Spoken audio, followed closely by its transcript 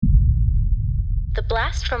The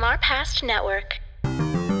Blast from Our Past Network.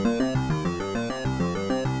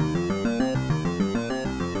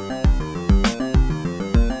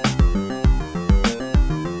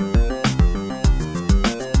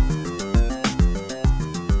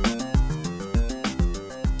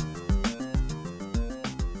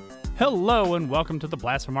 Hello and welcome to the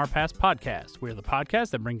Blast from Our Past podcast. We're the podcast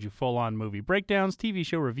that brings you full-on movie breakdowns, TV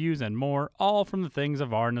show reviews, and more, all from the things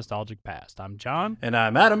of our nostalgic past. I'm John. And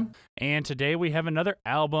I'm Adam. And today we have another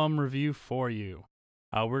album review for you.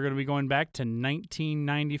 We're going to be going back to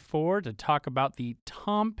 1994 to talk about the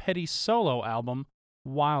Tom Petty solo album,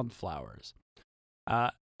 Wildflowers.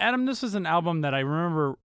 Adam, this is an album that I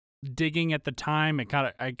remember digging at the time.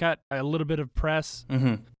 I got a little bit of press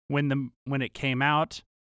when it came out.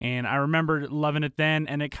 And I remember loving it then,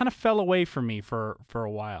 and it kind of fell away from me for a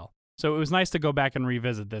while. So it was nice to go back and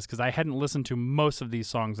revisit this, because I hadn't listened to most of these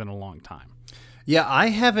songs in a long time. Yeah, I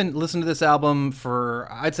haven't listened to this album for,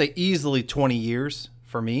 I'd say, easily 20 years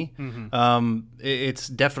for me. It's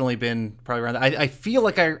definitely been probably around. I feel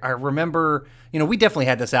like I remember, we definitely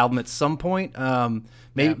had this album at some point.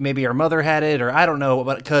 Maybe our mother had it, or I don't know,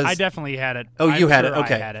 but because I definitely had it. Oh, you had it,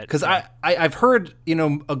 okay? I had it because I've heard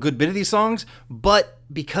a good bit of these songs, but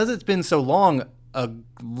because it's been so long, a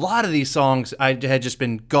lot of these songs I had just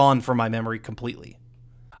been gone from my memory completely.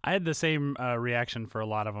 I had the same reaction for a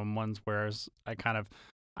lot of them. Ones where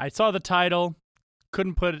I saw the title,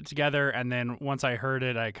 couldn't put it together, and then once I heard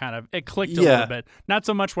it, it clicked a little bit. Not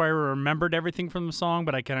so much where I remembered everything from the song,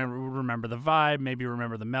 but I kind of remember the vibe, maybe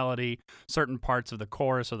remember the melody, certain parts of the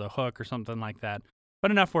chorus or the hook or something like that.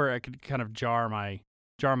 But enough where I could kind of jar my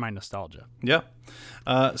nostalgia. Yeah.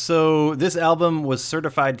 So this album was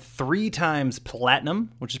certified 3 times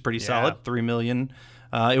platinum, which is pretty solid. 3 million.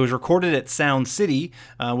 It was recorded at Sound City,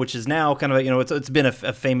 which is now kind of it's been a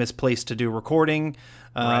famous place to do recording.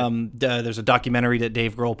 There's a documentary that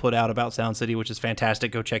Dave Grohl put out about Sound City, which is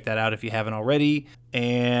fantastic. Go check that out if you haven't already.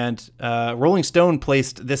 And Rolling Stone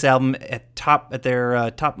placed this album at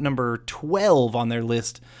their top number 12 on their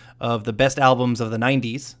list of the best albums of the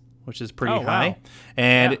 90s, which is pretty high. Wow.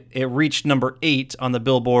 And it reached number 8 on the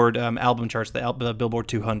Billboard album charts, the Billboard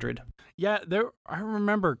 200. Yeah, I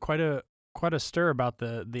remember quite a stir about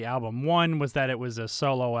the album. One was that it was a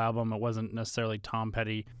solo album. It wasn't necessarily Tom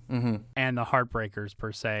Petty and the Heartbreakers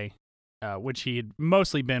per se, which he had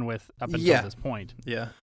mostly been with up until this point. Yeah.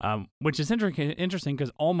 Which is interesting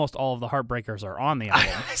because almost all of the Heartbreakers are on the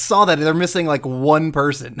album. I saw that. They're missing like one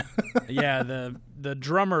person. Yeah, the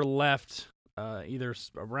drummer left either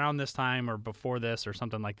around this time or before this or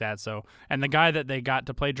something like that. So, and the guy that they got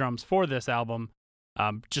to play drums for this album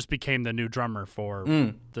just became the new drummer for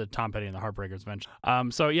the Tom Petty and the Heartbreakers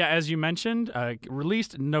eventually. So yeah, as you mentioned,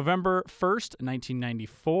 released November 1st,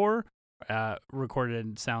 1994, recorded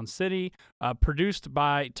in Sound City, produced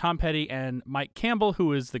by Tom Petty and Mike Campbell,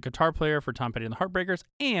 who is the guitar player for Tom Petty and the Heartbreakers,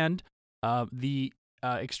 and the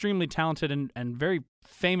extremely talented and very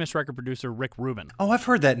famous record producer Rick Rubin. Oh, I've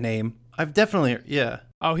heard that name. I've definitely, yeah.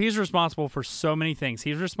 Oh, he's responsible for so many things.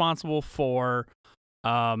 He's responsible for the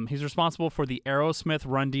Aerosmith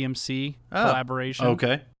Run DMC collaboration.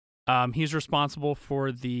 Okay. He's responsible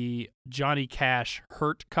for the Johnny Cash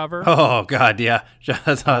Hurt cover. Oh God, yeah,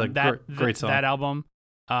 that's a great song. That album.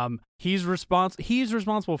 He's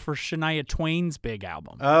responsible for Shania Twain's big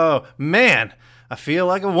album. Oh man, I feel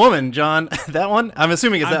like a woman, John. That one, I'm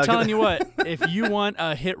assuming it's that. I'm telling you what, if you want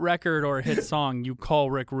a hit record or a hit song, you call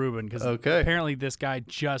Rick Rubin, because apparently this guy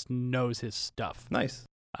just knows his stuff. Nice.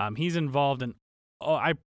 He's involved in. Oh,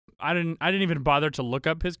 I didn't even bother to look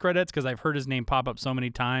up his credits because I've heard his name pop up so many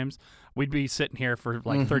times. We'd be sitting here for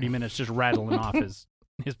like 30 minutes just rattling off his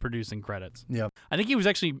producing credits. Yeah, I think he was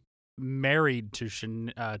actually married to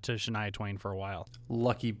Shania Twain for a while.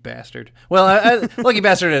 Lucky bastard. Well, lucky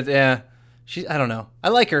bastard. Yeah, I don't know. I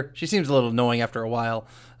like her. She seems a little annoying after a while.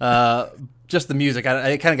 Just the music.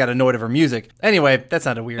 I kind of got annoyed of her music. Anyway, that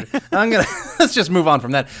sounded weird. Let's just move on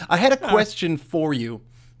from that. I had a question for you.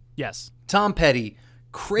 Yes. Tom Petty,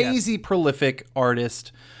 crazy prolific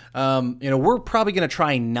artist. We're probably going to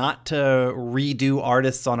try not to redo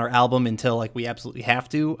artists on our album until like we absolutely have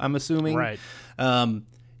to, I'm assuming. Right.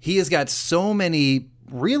 He has got so many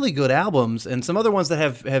really good albums and some other ones that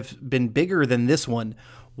have been bigger than this one.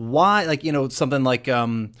 Why, something like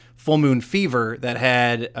Full Moon Fever that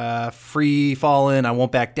had Free Fallin', I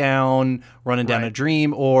Won't Back Down, Running Down a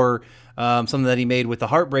Dream, or something that he made with the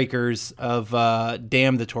Heartbreakers of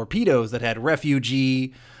Damn the Torpedoes that had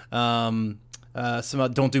Refugee, some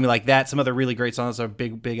Don't Do Me Like That, some other really great songs, a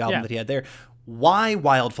big album that he had there. Why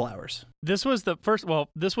Wildflowers? This was the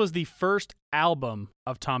first album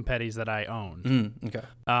of Tom Petty's that I owned. Okay.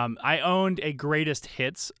 I owned a greatest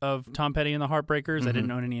hits of Tom Petty and the Heartbreakers. I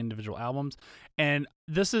didn't own any individual albums. And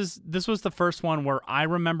this was the first one where I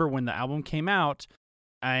remember when the album came out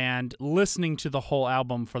and listening to the whole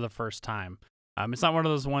album for the first time. It's not one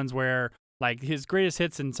of those ones where like his greatest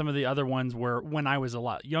hits and some of the other ones were when I was a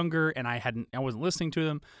lot younger and I wasn't listening to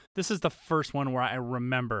them. This is the first one where I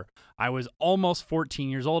remember. I was almost 14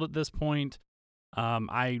 years old at this point.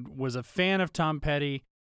 I was a fan of Tom Petty,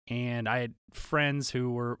 and I had friends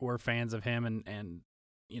who were fans of him, and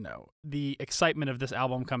you know, the excitement of this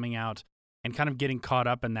album coming out and kind of getting caught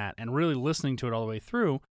up in that and really listening to it all the way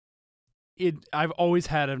through. I've always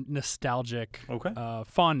had a nostalgic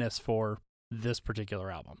fondness for this particular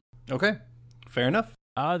album. Okay. Fair enough.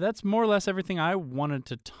 That's more or less everything I wanted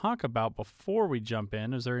to talk about before we jump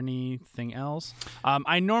in. Is there anything else?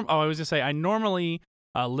 I normally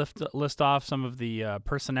list off some of the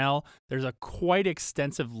personnel. There's a quite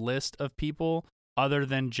extensive list of people other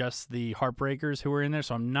than just the Heartbreakers who are in there,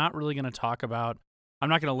 so I'm not going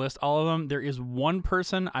to list all of them. There is one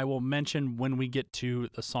person I will mention when we get to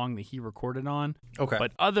the song that he recorded on. Okay.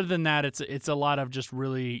 But other than that, it's a lot of just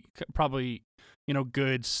really probably, you know,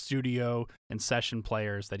 good studio and session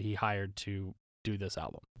players that he hired to do this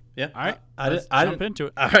album. Yeah. All right. Let's jump into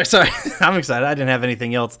it. All right. Sorry. I'm excited. I didn't have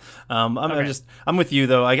anything else. I'm with you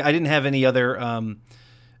though. I didn't have any other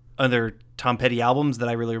Tom Petty albums that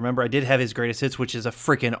I really remember. I did have his greatest hits, which is a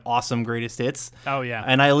freaking awesome greatest hits. Oh yeah.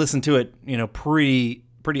 And I listen to it, you know, pretty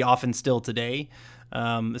often still today.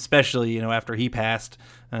 Especially, you know, after he passed.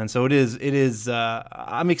 And so it is,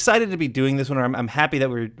 I'm excited to be doing this one. I'm happy that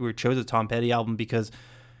we chose a Tom Petty album because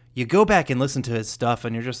you go back and listen to his stuff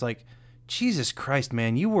and you're just like, Jesus Christ,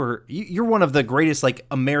 man, you're one of the greatest like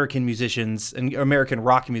American musicians and American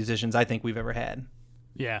rock musicians I think we've ever had.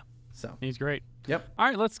 Yeah. So he's great. Yep. All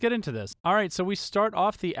right, let's get into this. All right, so we start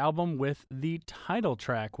off the album with the title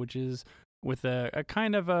track, which is with a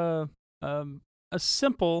kind of a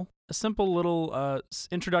simple little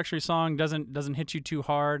introductory song. Doesn't hit you too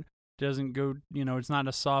hard. Doesn't go, you know, it's not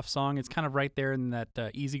a soft song. It's kind of right there in that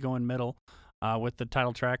easygoing middle with the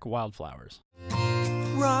title track, Wildflowers.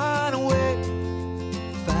 Run away,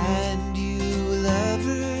 find you a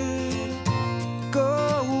lover,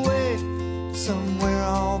 go away somewhere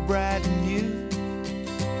all bright and new.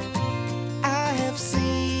 I have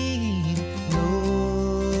seen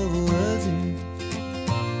no other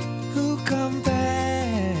who compares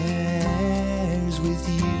with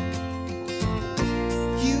you.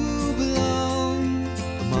 You belong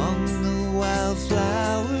among the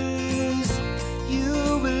wildflowers.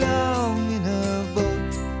 You belong in a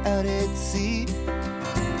boat out at sea.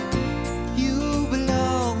 You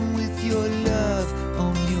belong with your love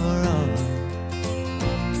on your arm.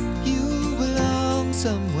 You belong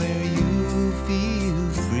somewhere you feel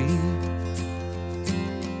free.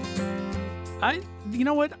 You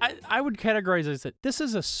know what? I would categorize it as that this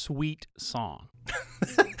is a sweet song.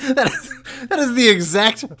 That is the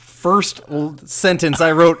exact first sentence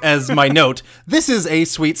I wrote as my note. This is a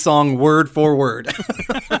sweet song, word for word.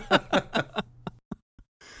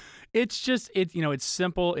 It's just, it's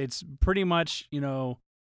simple. It's pretty much,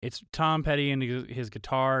 it's Tom Petty and his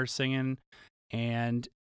guitar singing, and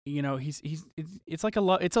it's like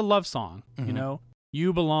it's a love song. Mm-hmm.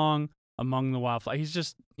 You belong among the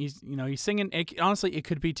wildflowers. He's singing. Honestly, it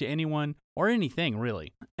could be to anyone or anything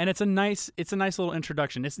really, and it's a nice little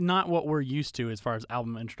introduction. It's not what we're used to as far as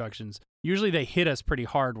album introductions. Usually they hit us pretty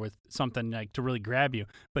hard with something like to really grab you,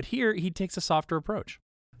 but here he takes a softer approach.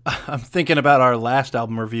 I'm thinking about our last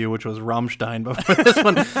album review, which was Rammstein, but for this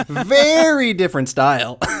one, very different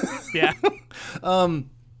style. Yeah.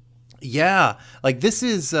 Yeah. Like this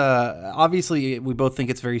is, obviously we both think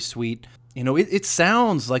it's very sweet. It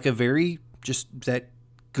sounds like a very, just that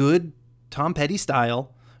good Tom Petty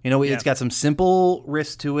style. It's got some simple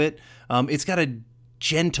riffs to it. It's got a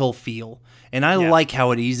gentle feel. And I like how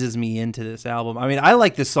it eases me into this album. I mean, I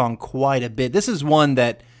like this song quite a bit. This is one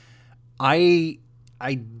that I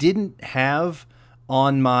didn't have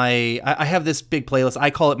on my... I have this big playlist. I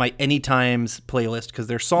call it my Anytimes playlist because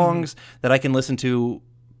they're songs that I can listen to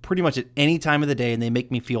pretty much at any time of the day and they make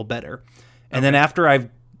me feel better. And then after I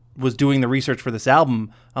was doing the research for this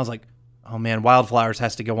album, I was like, oh man, Wildflowers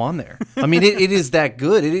has to go on there. I mean, it is that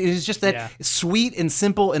good. It is just that sweet and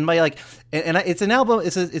simple. And it's an album.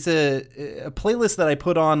 It's a playlist that I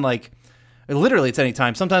put on literally it's any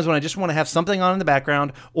time. Sometimes when I just want to have something on in the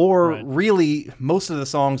background, or really most of the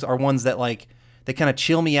songs are ones that they kind of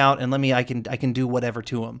chill me out and I can do whatever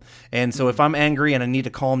to them. And so if I'm angry and I need to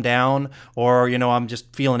calm down, or I'm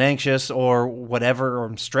just feeling anxious or whatever, or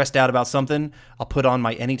I'm stressed out about something, I'll put on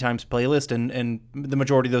my Anytimes playlist, and the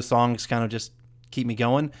majority of those songs kind of just keep me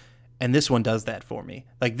going. And this one does that for me.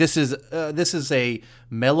 Like this is a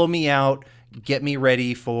mellow me out, get me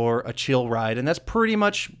ready for a chill ride, and that's pretty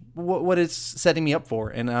much what it's setting me up for.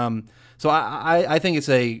 And so I think it's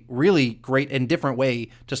a really great and different way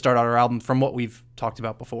to start out our album from what we've talked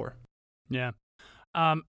about before. Yeah.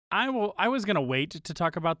 I was gonna wait to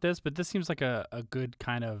talk about this, but this seems like a good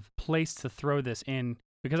kind of place to throw this in,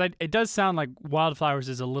 because it does sound like Wildflowers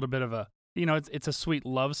is a little bit of a, it's a sweet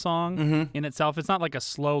love song in itself. It's not like a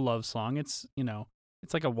slow love song. It's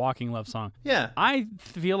it's like a walking love song. Yeah. I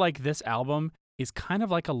feel like this album is kind of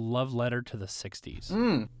like a love letter to the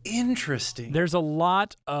 60s. Interesting. There's a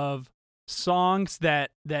lot of songs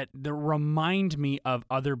that remind me of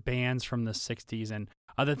other bands from the 60s and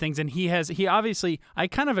other things. And he obviously, I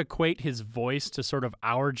kind of equate his voice to sort of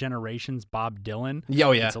our generation's Bob Dylan.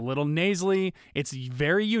 Oh, yeah. It's a little nasally. It's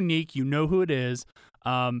very unique. You know who it is.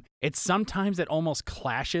 It's sometimes it almost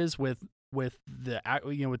clashes with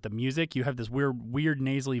the music. You have this weird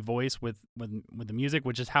nasally voice with the music,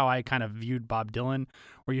 which is how I kind of viewed Bob Dylan,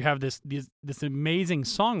 where you have this amazing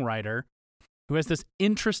songwriter who has this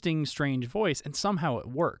interesting, strange voice, and somehow it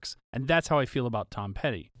works. And that's how I feel about Tom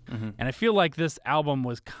Petty. And I feel like this album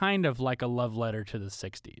was kind of like a love letter to the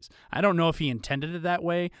 60s. I don't know if he intended it that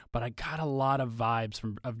way, but I got a lot of vibes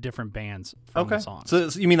of different bands from the songs. So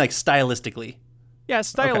you mean like stylistically? Yeah,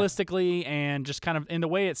 stylistically, and just kind of in the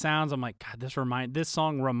way it sounds. I'm like, God, this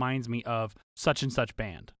song reminds me of such and such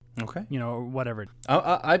band. Okay. Or whatever.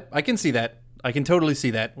 I can see that. I can totally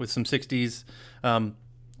see that with some 60s.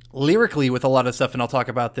 Lyrically, with a lot of stuff, and I'll talk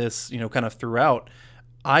about this, kind of throughout,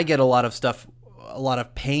 I get a lot of stuff, a lot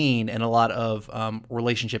of pain and a lot of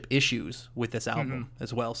relationship issues with this album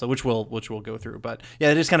as well. So which we'll go through. But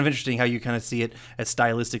yeah, it is kind of interesting how you kind of see it as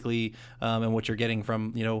stylistically and what you're getting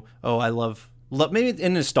from, I love maybe a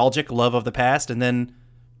nostalgic love of the past, and then,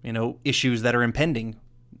 issues that are impending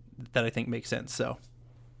that I think make sense. So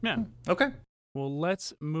yeah. Okay. Well,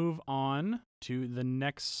 let's move on to the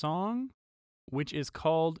next song, which is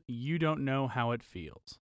called You Don't Know How It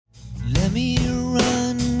Feels. Let me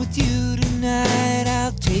run with you tonight.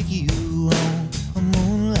 I'll take you on a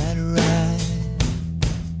moonlight ride.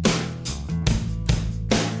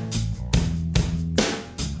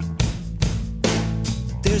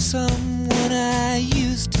 There's someone I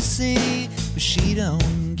used to see, but she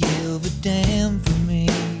don't give a damn for me.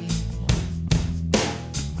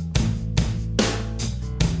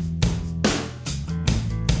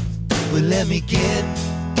 Well, let me get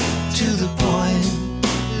to the point.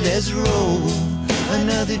 Let's roll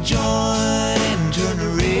another joint and turn the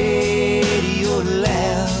radio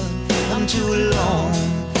loud. I'm too alone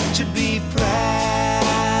to be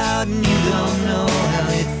proud, and you don't know how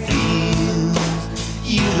it feels.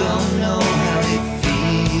 You don't know how it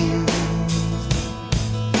feels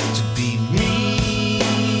to be me.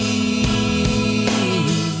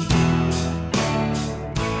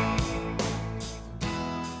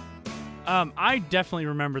 I definitely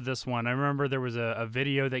remember this one. I remember there was a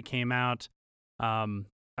video that came out. I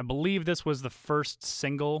believe this was the first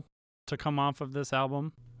single to come off of this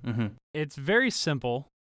album. It's very simple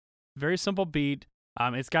beat.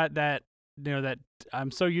 It's got that, that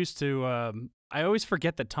I'm so used to. I always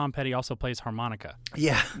forget that Tom Petty also plays harmonica.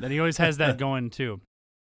 Yeah, that he always has that going too,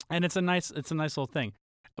 and it's a nice little thing.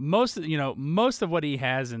 Most of what he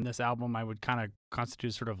has in this album, I would kind of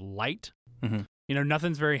constitute sort of light.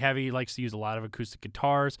 Nothing's very heavy. He likes to use a lot of acoustic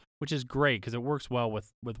guitars, which is great because it works well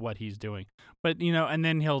with what he's doing. But, and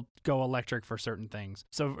then he'll go electric for certain things.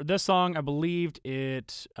 So for this song, I believed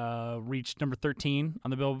it reached number 13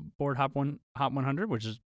 on the Billboard Hot 100, which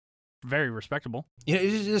is very respectable.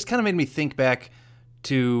 It just kind of made me think back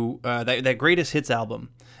to that Greatest Hits album.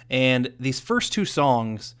 And these first two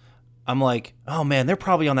songs, I'm like, oh man, they're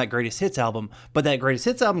probably on that Greatest Hits album. But that Greatest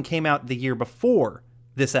Hits album came out the year before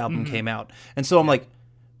this album came out. And so I'm like,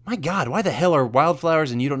 my God, why the hell are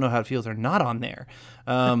Wildflowers and You Don't Know How It Feels are not on there?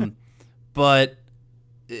 But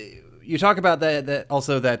you talk about that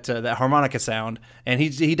harmonica sound, and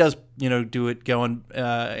he does, do it going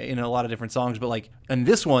in a lot of different songs. But like in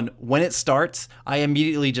this one, when it starts, I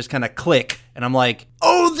immediately just kind of click, and I'm like,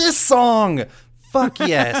 oh, this song! Fuck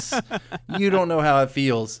yes. You Don't Know How It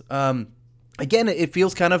Feels. Again, it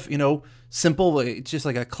feels kind of, simple. It's just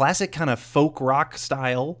like a classic kind of folk rock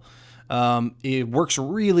style. It works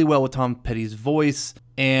really well with Tom Petty's voice,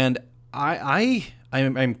 and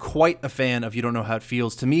I'm quite a fan of You Don't Know How It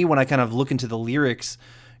Feels. To me, when I kind of look into the lyrics,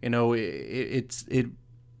 it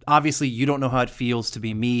obviously you don't know how it feels to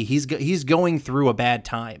be me. He's going through a bad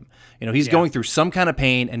time. He's going through some kind of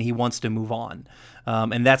pain and he wants to move on.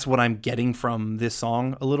 And that's what I'm getting from this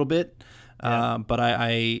song a little bit. But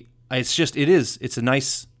it's a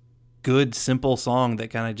nice, good, simple song that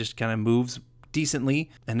kind of moves decently,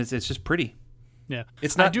 and it's just pretty. Yeah,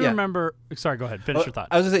 it's not. I do remember. Sorry, go ahead. Finish your thought.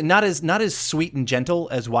 I was gonna say not as sweet and gentle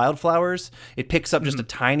as Wildflowers. It picks up just a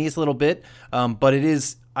tiniest little bit, but it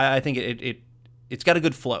is. I think it's got a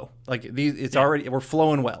good flow. Like we're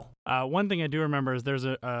flowing well. One thing I do remember is there's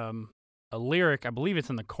a lyric. I believe it's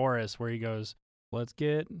in the chorus where he goes, "Let's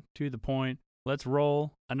get to the point. Let's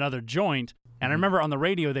roll another joint." And I remember on the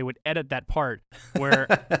radio they would edit that part where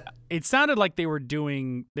it sounded like they were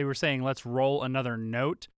saying, "Let's roll another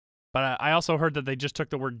note." But I also heard that they just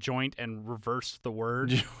took the word joint and reversed the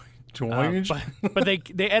word. Joint? But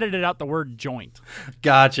they edited out the word joint.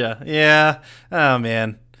 Gotcha. Yeah. Oh,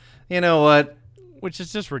 man. You know what? Which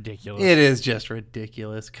is just ridiculous. It is just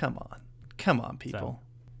ridiculous. Come on, people. So,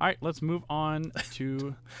 all right, let's move on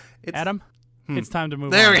to Adam. It's time to move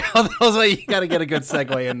on. There we go. That was why you got to get a good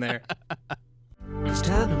segue in there. It's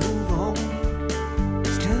time to move on.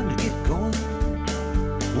 It's time to get going.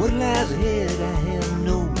 What lies ahead, I have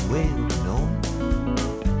no way of knowing.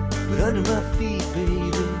 But under my feet, baby,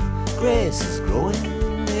 grass is growing.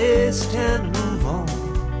 It's time to move on.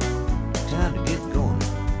 Time to get going.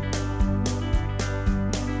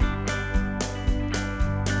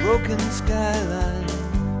 Broken skyline,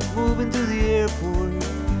 moving through the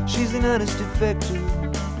airport. She's an honest defector,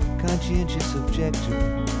 conscientious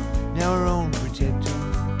objector, now her own protector.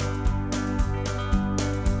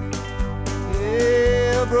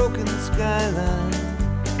 Yeah, broken skyline.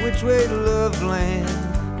 Which way to love land?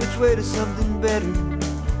 Which way to something better?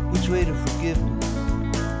 Which way to forgiveness?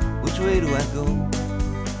 Which way do I go?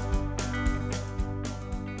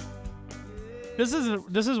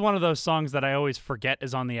 This is one of those songs that I always forget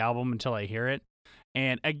is on the album until I hear it.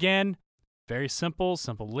 And again, very simple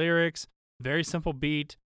lyrics, very simple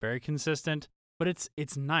beat, very consistent, but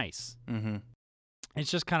it's nice. Mm-hmm. It's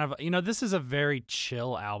just kind of, this is a very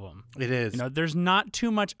chill album. It is. There's not too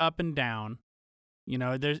much up and down.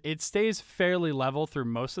 It stays fairly level through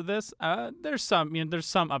most of this. There's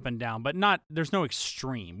some up and down, but there's no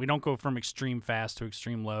extreme. We don't go from extreme fast to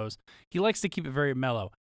extreme lows. He likes to keep it very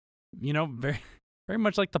mellow. Very, very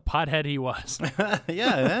much like the pothead he was.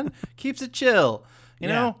 Yeah, man. Keeps it chill.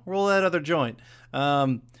 Roll that other joint.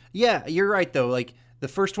 Yeah, you're right, though. Like, the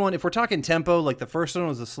first one, if we're talking tempo, like the first one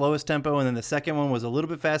was the slowest tempo, and then the second one was a little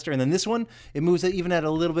bit faster, and then this one, it moves even at a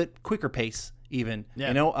little bit quicker pace, even.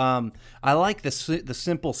 Yeah. I like the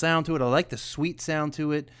simple sound to it. I like the sweet sound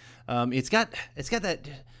to it. It's got that...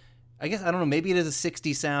 I guess, I don't know, maybe it is a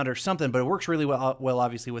 60s sound or something, but it works really well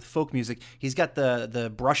obviously, with folk music. He's got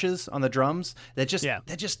the brushes on the drums that just,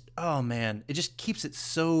 oh man, it just keeps it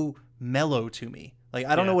so mellow to me. Like,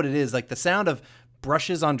 I don't know what it is. Like, the sound of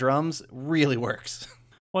brushes on drums really works.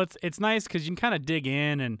 Well, it's nice because you can kind of dig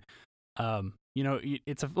in and,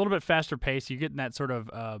 it's a little bit faster pace. You're getting that sort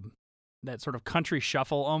of country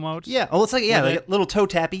shuffle almost. Yeah. Oh, it's like a little toe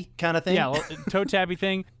tappy kind of thing. Yeah, a toe tappy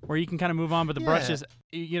thing where you can kind of move on, but the brushes,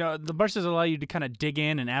 the brushes allow you to kind of dig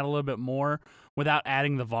in and add a little bit more without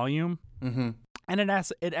adding the volume. Mm-hmm. And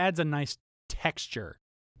it adds a nice texture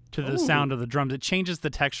to the sound of the drums. It changes the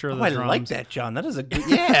texture of the drums. I like that, John. That is a good,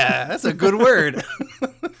 that's a good word.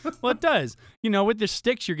 Well, it does. With the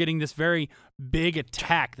sticks, you're getting this very big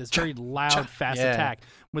attack, this very loud, fast attack.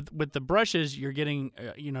 With the brushes, you're getting,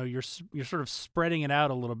 you're sort of spreading it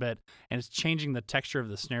out a little bit, and it's changing the texture of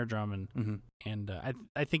the snare drum, and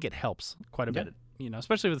I think it helps quite a bit.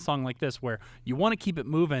 Especially with a song like this where you want to keep it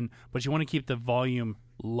moving, but you want to keep the volume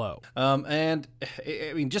low. And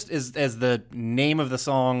I mean, just as the name of the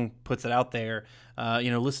song puts it out there,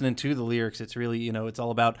 listening to the lyrics, it's really, it's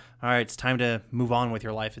all about, all right, it's time to move on with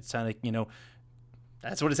your life. It's time to,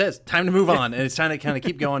 that's what it says. Time to move on. And it's trying to kind of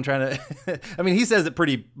keep going, trying to, I mean, he says it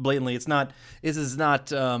pretty blatantly. This is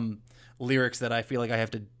not lyrics that I feel like I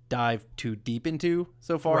have to dive too deep into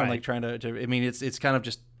so far. Right. I'm like trying to, I mean, it's kind of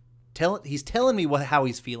just he's telling me how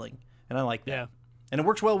he's feeling. And I like that. Yeah. And it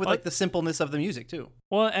works well with like the simpleness of the music too.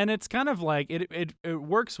 Well, and it's kind of like it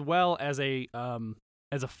works well as a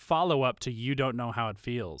follow up to You Don't Know How It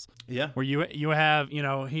Feels. Yeah. Where you have,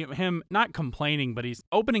 him not complaining, but he's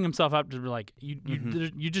opening himself up to be like,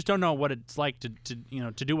 you just don't know what it's like to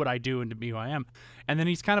do what I do and to be who I am. And then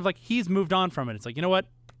he's kind of like, he's moved on from it. It's like, you know what?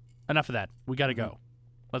 Enough of that. We got to go.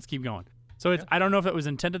 Let's keep going. So I don't know if it was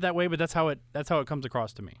intended that way, but that's how it comes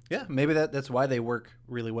across to me. Yeah, maybe that's why they work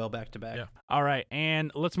really well back to back. Yeah. All right,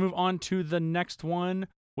 and let's move on to the next one,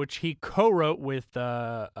 which he co-wrote with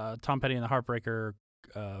Tom Petty and the Heartbreaker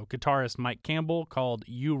guitarist Mike Campbell, called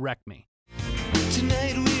 "You Wreck Me."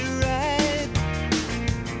 Tonight we ride,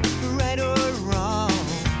 right or wrong.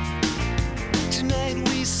 Tonight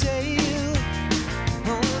we sail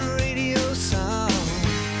on a radio song.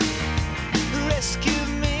 Rescue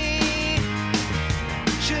me,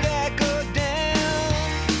 should I go down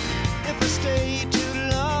if I stay too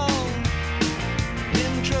long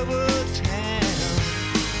in trouble town?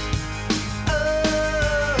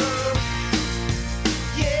 Oh,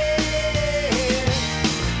 yeah,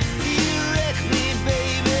 you wreck me,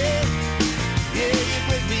 baby. Yeah, you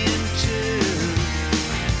break me in two,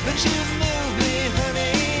 but you move me,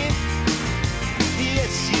 honey.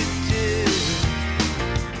 Yes, you do.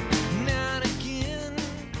 Now and again.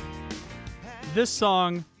 This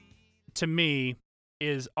song, to me,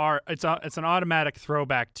 is it's an automatic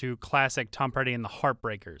throwback to classic Tom Petty and the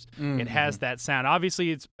Heartbreakers. It has that sound.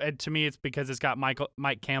 Obviously, to me, it's because it's got Mike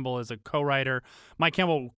Campbell as a co-writer. Mike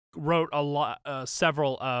Campbell wrote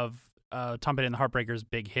several of Tom Petty and the Heartbreakers'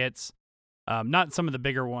 big hits. Not some of the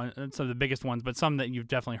bigger ones, some of the biggest ones, but some that you've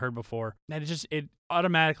definitely heard before. And it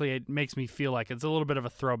automatically makes me feel like it's a little bit of a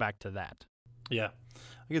throwback to that. Yeah,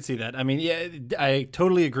 I can see that. I mean, yeah, I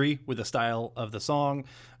totally agree with the style of the song.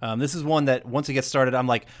 This is one that once it gets started, I'm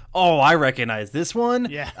like, oh, I recognize this one.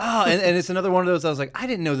 Yeah. Oh, and it's another one of those I was like, I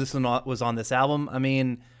didn't know this one was on this album. I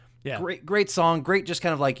mean, Yeah. great song. Great just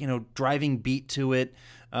kind of like, driving beat to it.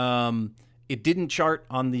 It didn't chart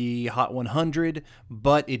on the Hot 100,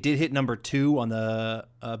 but it did hit number 2 on the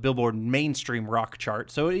Billboard mainstream rock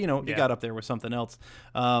chart. So, it got up there with something else.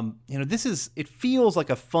 It feels like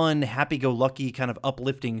a fun, happy-go-lucky kind of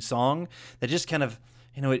uplifting song that just kind of,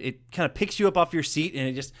 it kind of picks you up off your seat,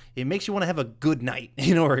 and it makes you want to have a good night,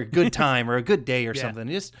 or a good time or a good day or something.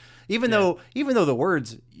 Just even though the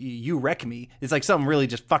words "you wreck me" is like something really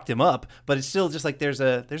just fucked him up, but it's still just like there's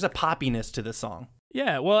a poppiness to the song.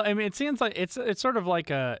 Yeah, well, I mean, it seems like it's sort of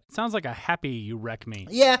like it sounds like a happy "You Wreck Me."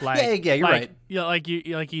 Yeah, you're right.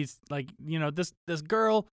 Yeah, this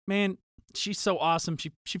girl, man, she's so awesome.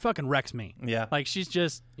 She fucking wrecks me. Yeah, like she's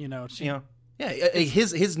just,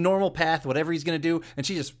 his normal path, whatever he's gonna do, and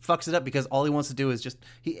she just fucks it up because all he wants to do is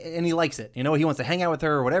he likes it. He wants to hang out with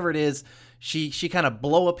her or whatever it is. She kind of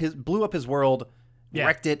blew up his world,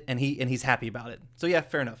 wrecked it, and he's happy about it. So yeah,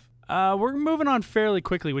 fair enough. We're moving on fairly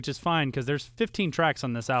quickly, which is fine because there's 15 tracks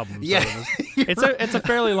on this album. So yeah, it's a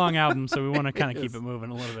fairly long album, so we want to kind of keep it moving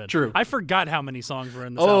a little bit. True. I forgot how many songs were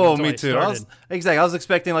in this album. Oh, me too. I was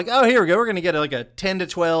expecting like, oh, here we go. We're gonna get like a 10 to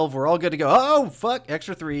 12. We're all good to go. Oh, fuck,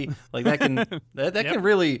 extra 3. Like that can that can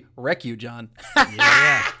really wreck you, John.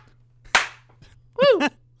 Yeah. Woo!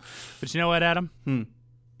 But you know what, Adam?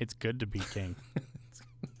 It's good to be king.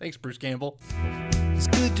 Thanks, Bruce Campbell. It's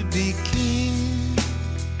good to be king,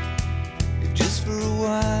 if just for a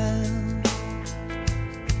while,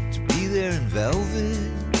 to be there in velvet,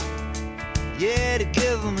 yeah, to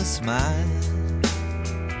give them a smile.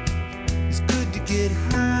 It's good to get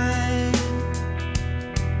high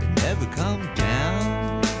and never come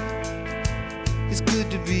down. It's good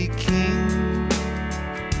to be king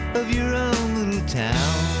of your own little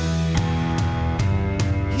town.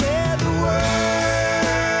 Yeah, the world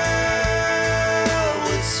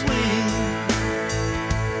would swing,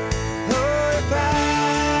 oh, if I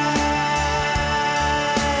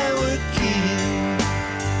were king.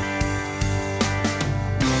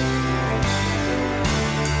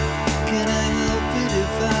 Can I help it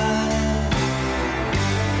if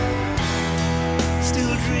I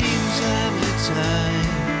still dream time to time?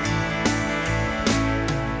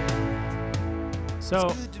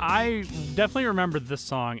 So I definitely remember this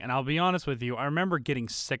song, and I'll be honest with you, I remember getting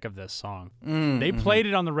sick of this song. They played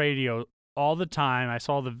it on the radio all the time. I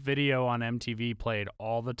saw the video on MTV played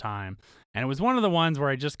all the time, and it was one of the ones where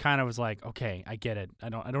I just kind of was like, okay, I get it. I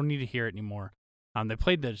don't need to hear it anymore. They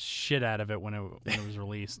played the shit out of it when it was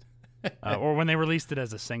released, or when they released it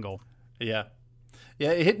as a single. Yeah,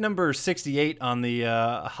 it hit number 68 on the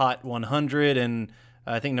Hot 100 and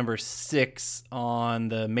I think number 6 on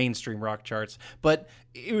the mainstream rock charts. But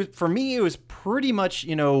for me, it was pretty much,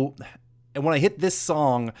 and when I hit this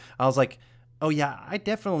song, I was like, oh yeah, I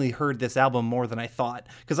definitely heard this album more than I thought.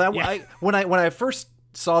 Because when I first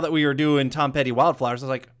saw that we were doing Tom Petty Wildflowers, I was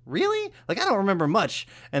like, really? Like, I don't remember much.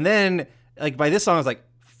 And then like by this song, I was like,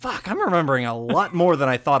 fuck, I'm remembering a lot more than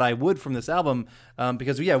I thought I would from this album.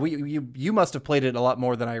 Because you must have played it a lot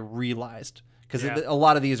more than I realized. Because a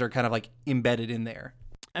lot of these are kind of like embedded in there.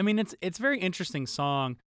 I mean, it's a very interesting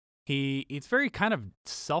song. It's very kind of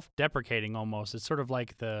self-deprecating almost. It's sort of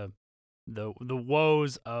like the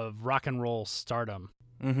woes of rock and roll stardom.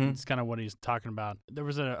 Mm-hmm. It's kind of what he's talking about. There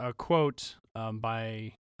was a quote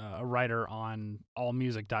by a writer on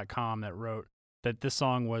allmusic.com that wrote that this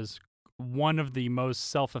song was one of the most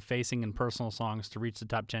self-effacing and personal songs to reach the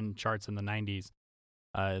top 10 charts in the 90s.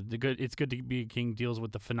 It's Good to Be a King deals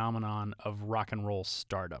with the phenomenon of rock and roll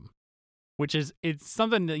stardom, which is it's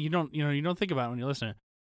something that you don't think about when you listen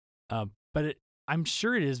to it. But I'm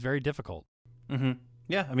sure it is very difficult. Mm-hmm.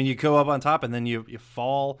 Yeah, I mean, you go up on top and then you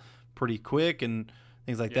fall pretty quick and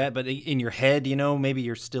things like that. But in your head, maybe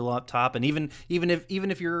you're still up top, and even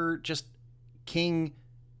if you're just king,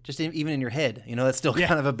 even in your head, that's still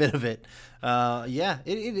kind of a bit of it.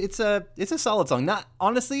 It's a solid song. Not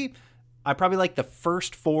honestly, I probably like the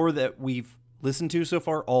first 4 that we've listened to so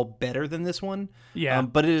far all better than this one. Yeah,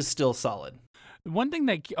 but it is still solid. One thing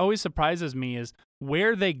that always surprises me is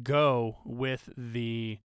where they go with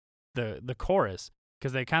the chorus,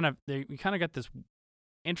 because they kind of got this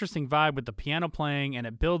interesting vibe with the piano playing, and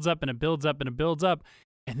it builds up and it builds up and it builds up,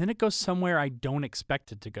 and then it goes somewhere I don't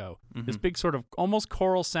expect it to go. Mm-hmm. This big sort of almost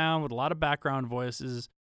choral sound with a lot of background voices.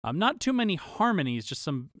 Not too many harmonies, just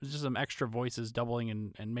some extra voices doubling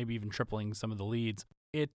and maybe even tripling some of the leads.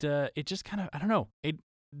 It just kind of, I don't know.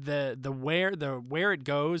 The where it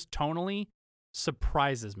goes tonally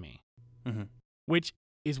surprises me, mm-hmm. which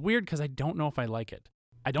is weird because I don't know if I like it.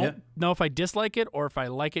 I don't know if I dislike it or if I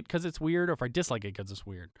like it because it's weird or if I dislike it because it's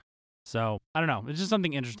weird. So I don't know. It's just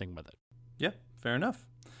something interesting with it. Yeah, fair enough.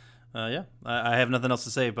 I have nothing else to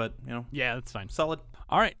say, but yeah, that's fine. Solid.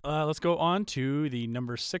 All right, let's go on to the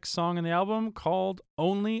number 6 song in the album called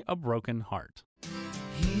 "Only a Broken Heart."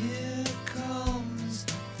 Here comes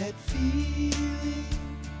that feeling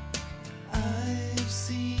I've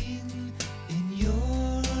seen in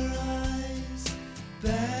your eyes,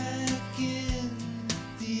 back in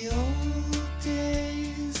the old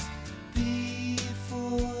days,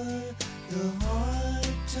 before the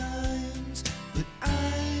hard times, but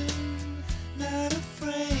I'm not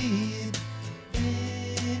afraid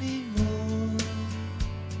anymore.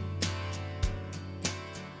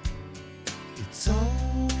 It's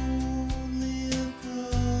only a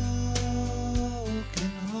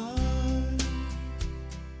broken heart.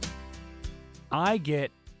 I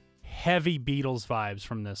get heavy Beatles vibes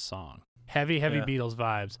from this song. Heavy Beatles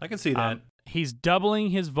vibes. I can see that. He's doubling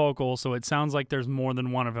his vocal, so it sounds like there's more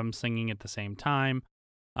than one of them singing at the same time.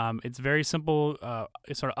 It's very simple,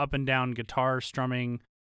 sort of up and down guitar strumming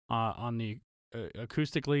on the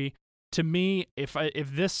acoustically. To me, if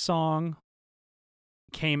this song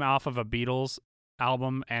came off of a Beatles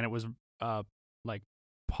album and it was like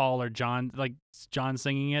Paul or John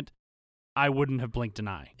singing it, I wouldn't have blinked an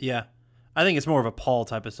eye. Yeah, I think it's more of a Paul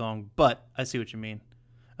type of song, but I see what you mean.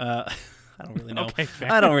 I don't really know. Okay,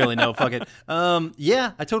 fair. I don't really know. Fuck it.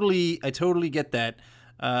 Yeah, I totally get that.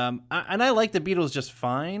 And I like the Beatles just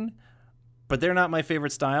fine, but they're not my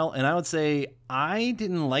favorite style. And I would say I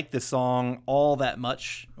didn't like this song all that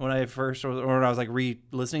much when I first, or when I was like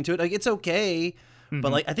re-listening to it. Like, it's okay,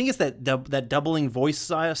 but like I think it's that doubling voice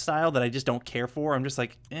style that I just don't care for. I'm just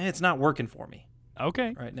like, it's not working for me.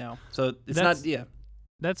 Okay. Right now, so it's not. Yeah,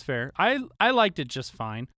 that's fair. I liked it just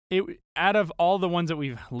fine. Out of all the ones that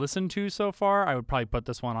we've listened to so far, I would probably put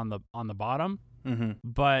this one on the bottom. Mm-hmm.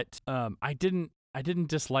 But I didn't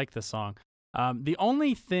dislike the song. The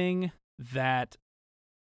only thing that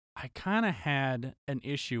I kind of had an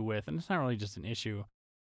issue with, and it's not really just an issue,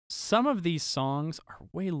 some of these songs are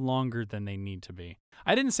way longer than they need to be.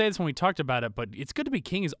 I didn't say this when we talked about it, but It's Good to Be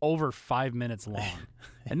King is over 5 minutes long.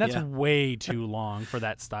 And that's way too long for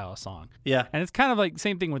that style of song. Yeah. And it's kind of like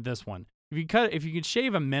same thing with this one. If you could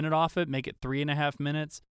shave a minute off it, make it 3.5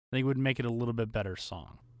 minutes, I think it would make it a little bit better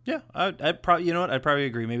song. Yeah, I'd probably, I'd probably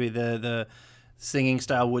agree. Maybe the singing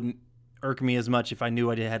style wouldn't irk me as much if I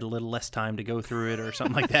knew I had a little less time to go through it or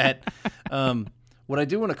something like that. What I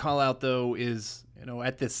do want to call out though is,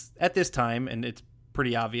 at this time, and it's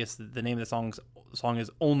pretty obvious that the name of the song is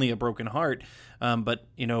Only a Broken Heart. But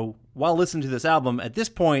while listening to this album, at this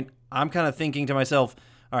point, I'm kind of thinking to myself,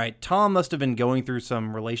 all right, Tom must have been going through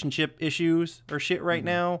some relationship issues or shit right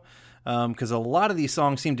now, because a lot of these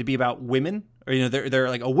songs seem to be about women, or they're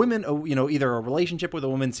like a woman, either a relationship with a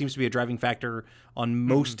woman seems to be a driving factor on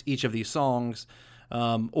most each of these songs,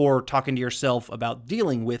 or talking to yourself about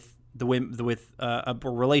dealing with a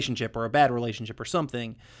relationship or a bad relationship or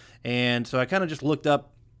something. And so I kind of just looked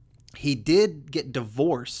up. He did get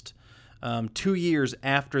divorced 2 years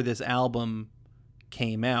after this album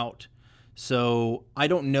came out. So I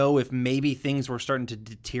don't know if maybe things were starting to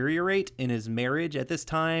deteriorate in his marriage at this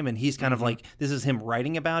time, and he's kind of like, this is him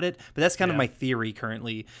writing about it. But that's kind of my theory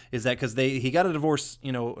currently, is that because he got a divorce, a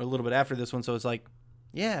little bit after this one, so it's like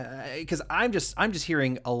Yeah, because I'm just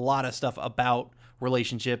hearing a lot of stuff about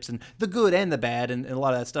relationships and the good and the bad and a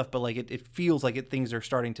lot of that stuff, but like it feels like things are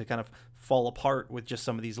starting to kind of fall apart with just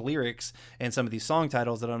some of these lyrics and some of these song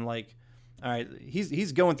titles that I'm like, all right,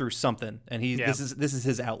 he's going through something, and this is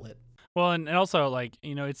his outlet. Well, and also, like,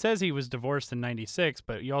 you know, it says he was divorced in 96,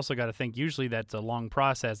 but you also got to think usually that's a long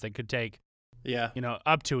process that could take, you know,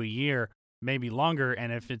 up to a year, maybe longer.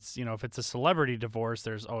 And if it's a celebrity divorce,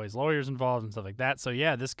 there's always lawyers involved and stuff like that. So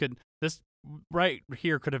yeah, this right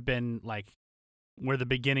here could have been like where the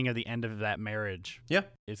beginning of the end of that marriage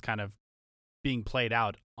is kind of being played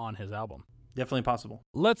out on his album. Definitely possible.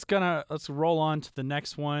 Let's roll on to the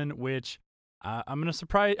next one, which I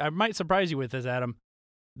might surprise you with this, Adam.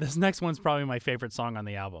 This next one's probably my favorite song on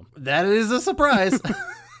the album. That is a surprise.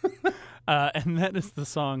 And that is the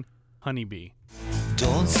song Honeybee.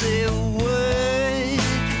 Don't say a word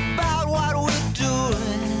about what we're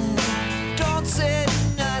doing. Don't say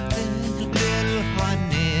nothing, little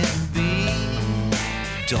honeybee.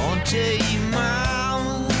 Don't tell your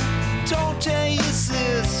mom, don't tell your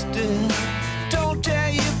sister, don't tell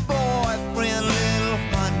your boyfriend, little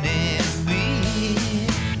honeybee.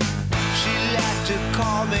 She liked to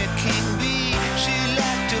call me King Bee. She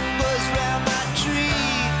liked to buzz round my tree.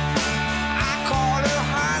 I call her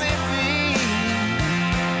honeybee.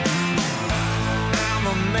 I'm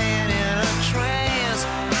a man in a trance.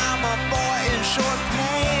 I'm a boy in short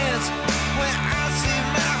pants. When I see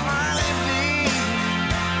my honeybee,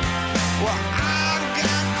 well, I've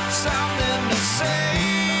got something to say.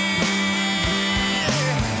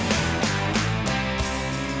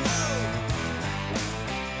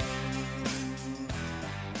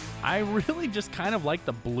 I really just kind of like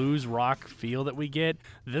the blues rock feel that we get.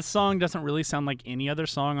 This song doesn't really sound like any other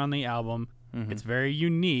song on the album. Mm-hmm. It's very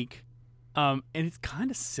unique, and it's kind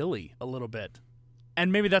of silly a little bit.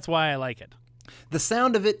 And maybe that's why I like it. The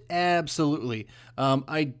sound of it, absolutely.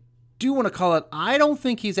 I do want to call it, I don't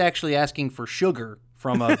think he's actually asking for sugar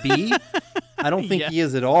from a bee. I don't think he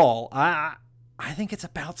is at all. I think it's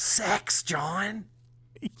about sex, John.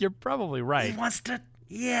 You're probably right. He wants to,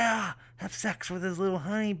 have sex with his little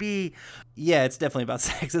honeybee. Yeah, it's definitely about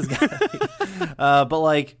sex. It's gotta be. But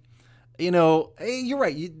like, you know, you're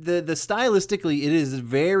right. The stylistically, it is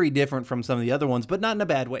very different from some of the other ones, but not in a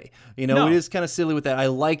bad way. You know, It is kind of silly with that. I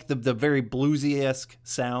like the very bluesy-esque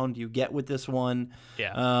sound you get with this one.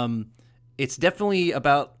 Yeah. It's definitely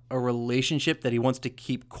about a relationship that he wants to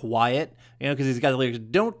keep quiet, you know, because he's got the lyrics,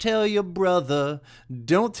 don't tell your brother,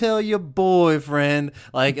 don't tell your boyfriend.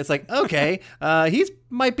 Like, it's like, okay, he's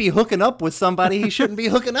might be hooking up with somebody he shouldn't be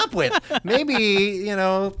hooking up with. Maybe, you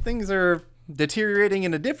know, things are deteriorating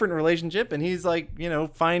in a different relationship, and he's like, you know,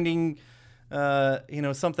 finding, you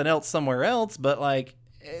know, something else somewhere else, but like,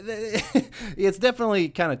 it's definitely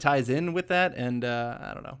kind of ties in with that, and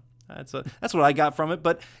I don't know. That's what I got from it,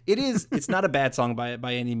 but it's not a bad song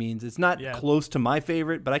by any means. It's not close to my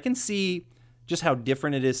favorite, but I can see just how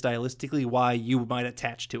different it is stylistically, why you might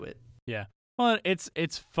attach to it. Yeah. Well,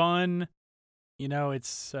 it's fun. You know, it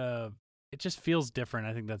just feels different.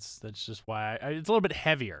 I think that's just why it's a little bit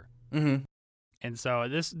heavier. Mm-hmm. And so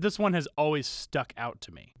this one has always stuck out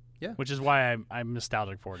to me. Yeah. Which is why I'm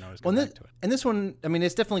nostalgic for it and always come back to it. And this one, I mean,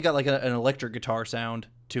 it's definitely got like an electric guitar sound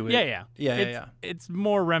to it. Yeah. It's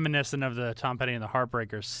more reminiscent of the Tom Petty and the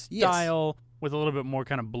Heartbreakers style with a little bit more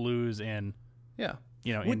kind of blues into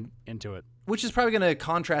it. Which is probably going to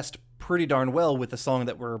contrast pretty darn well with the song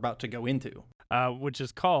that we're about to go into. Which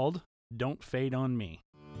is called Don't Fade on Me.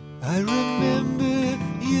 I remember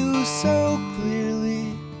you so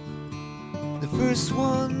clearly, the first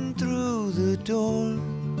one through the door.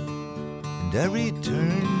 And I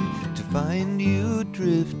returned to find you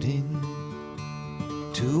drifting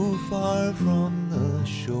too far from the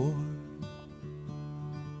shore.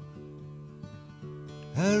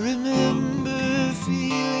 I remember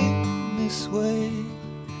feeling this way.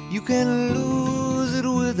 You can lose it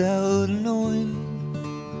without knowing.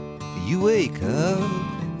 You wake up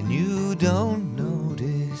and you don't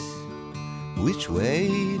notice which way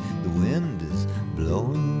the wind is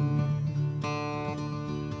blowing.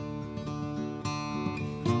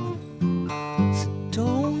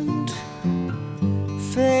 Don't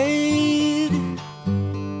fade.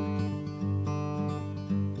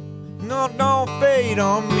 No, don't fade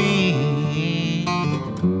on me.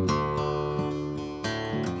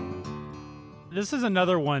 This is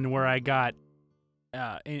another one where I got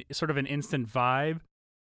sort of an instant vibe.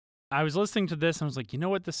 I was listening to this and I was like, you know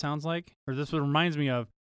what this sounds like? Or this reminds me of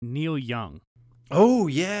Neil Young. Oh,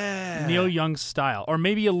 yeah. Neil Young style. Or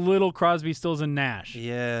maybe a little Crosby, Stills, and Nash.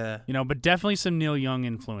 Yeah. You know, but definitely some Neil Young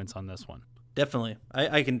influence on this one. Definitely.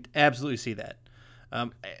 I can absolutely see that.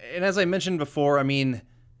 And as I mentioned before, I mean,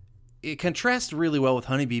 it contrasts really well with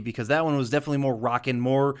Honeybee because that one was definitely more rockin',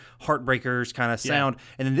 more Heartbreakers kind of sound.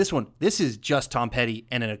 And then this is just Tom Petty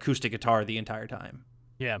and an acoustic guitar the entire time.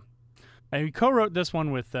 Yeah. And we co-wrote this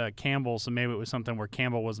one with Campbell, so maybe it was something where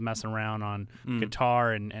Campbell was messing around on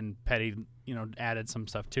guitar and Petty, added some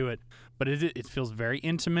stuff to it. But it feels very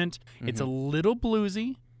intimate. Mm-hmm. It's a little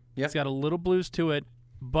bluesy. Yep. It's got a little blues to it,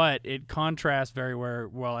 but it contrasts very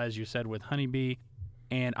well, as you said, with Honeybee.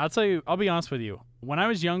 And I'll be honest with you. When I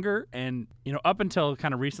was younger and, up until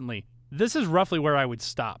kind of recently, this is roughly where I would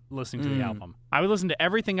stop listening to the album. I would listen to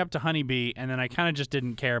everything up to Honeybee, and then I kind of just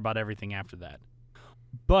didn't care about everything after that.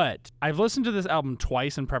 But I've listened to this album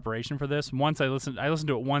twice in preparation for this. Once I listened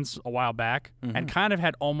to it once a while back and kind of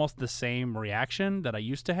had almost the same reaction that I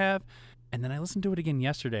used to have. And then I listened to it again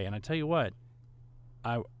yesterday, and I tell you what,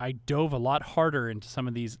 I dove a lot harder into some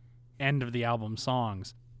of these end of the album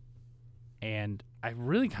songs. And I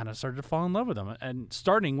really kind of started to fall in love with them. And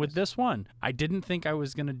starting with this one, I didn't think I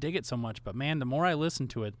was going to dig it so much. But man, the more I listened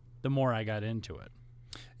to it, the more I got into it.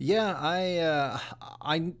 Yeah,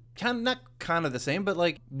 I not kind of the same, but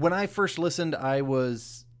like when I first listened, I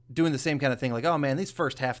was doing the same kind of thing. Like, oh man, these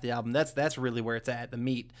first half of the album, that's really where it's at, the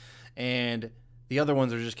meat, and the other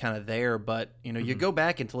ones are just kind of there. But you go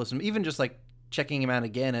back and to listen, even just like checking him out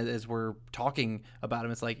again as we're talking about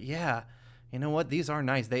him, it's like, yeah, you know what, these are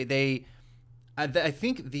nice. I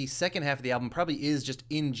think the second half of the album probably is just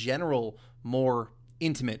in general more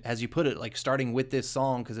intimate, as you put it, like starting with this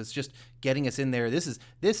song because it's just getting us in there. This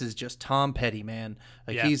is just Tom Petty, man.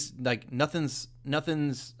 Like he's like nothing's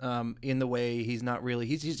in the way. He's not really.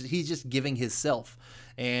 He's just giving himself.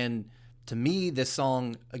 And to me, this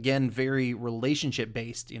song again very relationship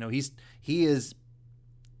based. He is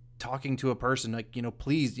talking to a person like,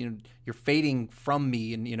 please, you're fading from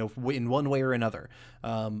me, and in one way or another.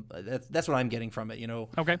 That's what I'm getting from it.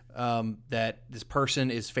 Okay. That this person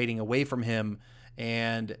is fading away from him.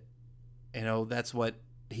 And that's what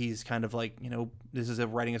he's kind of like, this is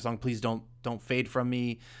writing a song, please don't fade from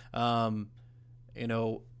me.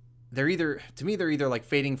 They're either like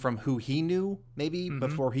fading from who he knew maybe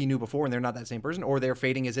before he knew before, and they're not that same person, or they're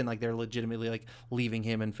fading as in like they're legitimately like leaving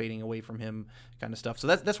him and fading away from him kind of stuff. So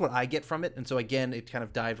that's what I get from it. And so again, it kind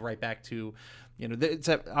of dived right back to, it's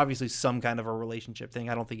obviously some kind of a relationship thing.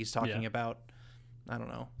 I don't think he's talking about, I don't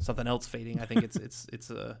know, something else fading. I think it's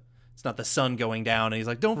not the sun going down and he's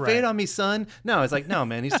like, don't fade on me, son. No, it's like, no,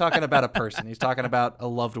 man, he's talking about a person. He's talking about a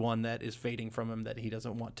loved one that is fading from him that he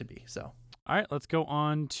doesn't want to be. So, all right, let's go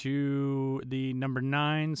on to the number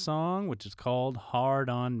 9 song, which is called Hard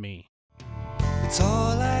on Me. It's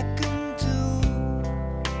all I can do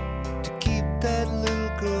to keep that little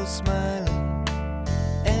girl smiling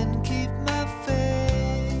and keep my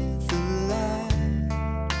faith alive.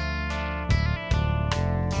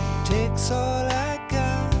 Takes all I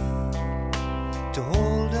to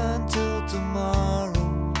hold on till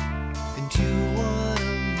tomorrow, and you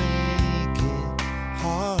wanna make it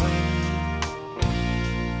hard.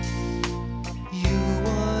 You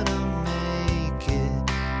wanna make it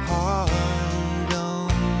hard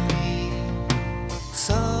on me.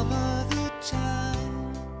 Some of the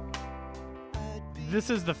time this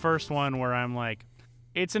is the first one where I'm like,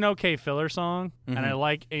 it's an okay filler song, and I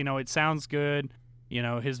like, it sounds good.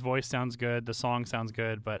 His voice sounds good, the song sounds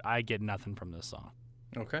good, but I get nothing from this song.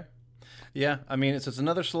 Okay. Yeah, I mean, it's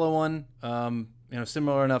another slow one.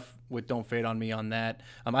 Similar enough with Don't Fade on Me on that.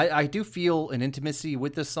 I do feel an intimacy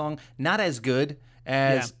with this song, not as good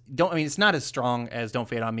as it's not as strong as Don't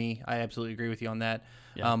Fade on Me. I absolutely agree with you on that.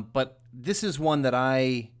 Yeah. But this is one that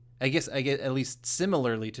I guess I get, at least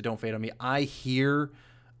similarly to Don't Fade on Me, I hear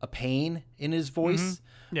a pain in his voice.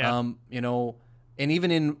 Yeah. And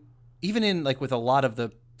even in like with a lot of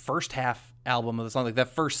the first half album of the song, like that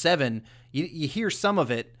first 7, you hear some of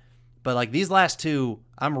it, but like these last 2,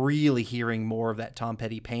 I'm really hearing more of that Tom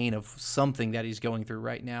Petty pain of something that he's going through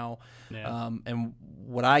right now. Yeah. And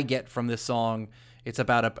what I get from this song, it's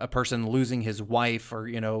about a person losing his wife or,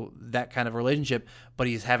 that kind of relationship, but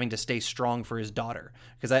he's having to stay strong for his daughter.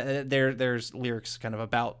 Because there's lyrics kind of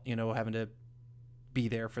about, having to be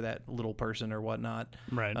there for that little person or whatnot.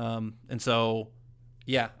 Right. And so...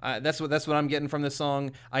 yeah, that's what I'm getting from this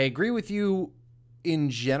song. I agree with you. In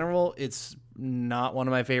general, it's not one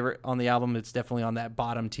of my favorite on the album. It's definitely on that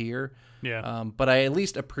bottom tier. Yeah. But I at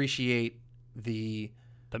least appreciate the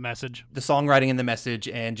message, the songwriting and the message,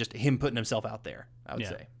 and just him putting himself out there, I would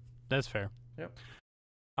say. That's fair. Yep.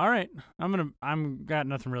 All right. I'm got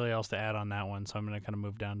nothing really else to add on that one, so I'm gonna kind of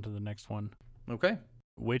move down to the next one. Okay.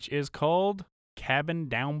 Which is called Cabin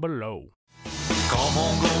Down Below. Come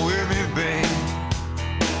on, go with me, babe.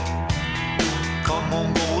 Come Come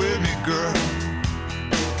on, go with me, girl.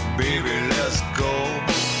 Baby, let's go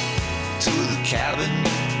to the cabin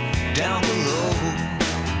down below.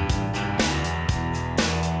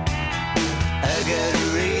 I got a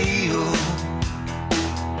radio,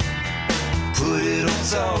 put it on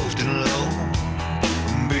soft and low.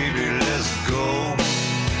 Baby, let's go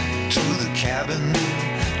to the cabin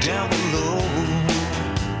down below.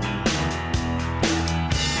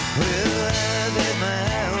 Well, I've had my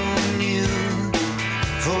eye on you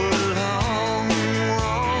for a long,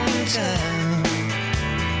 long time.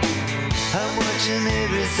 I'm watching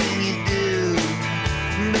everything you do.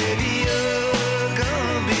 Baby, you're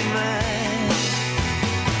gonna be mine.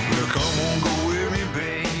 Well, come on, go with me,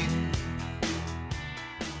 babe.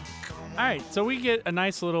 All right, so we get a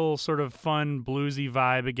nice little sort of fun bluesy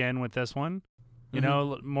vibe again with this one. You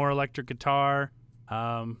know, more electric guitar,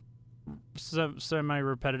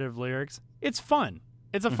 semi-repetitive lyrics. It's fun.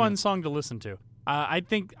 It's a fun song to listen to. I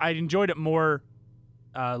think I enjoyed it more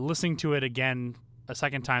listening to it again a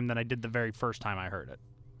second time than I did the very first time I heard it.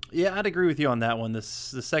 Yeah, I'd agree with you on that one. The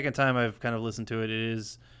second time I've kind of listened to it, it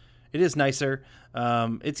is nicer.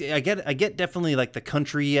 I get definitely like the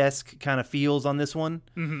country-esque kind of feels on this one.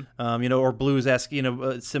 You know, or blues-esque. You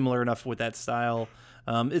know, similar enough with that style.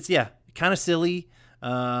 It's kind of silly,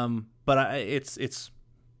 but it's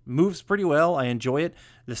moves pretty well. I enjoy it.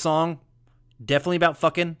 The song definitely about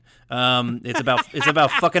fucking. It's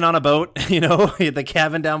about fucking on a boat. You know, the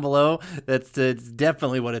cabin down below. It's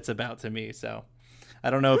definitely what it's about to me. So. I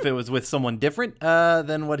don't know if it was with someone different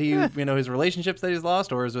than what he, you know, his relationships that he's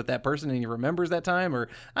lost, or is with that person and he remembers that time, or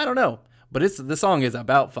I don't know. But the song is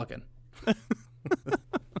about fucking.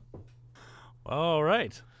 All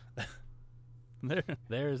right.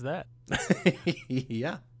 There's that.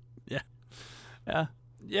 Yeah.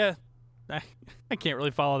 I can't really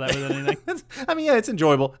follow that with anything. I mean, yeah, it's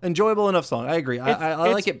enjoyable enough song. I agree. I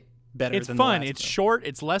like it better. It's than fun. The last, it's short.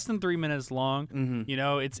 It's less than 3 minutes long. You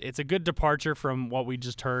know, it's a good departure from what we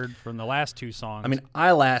just heard from the last two songs. I mean,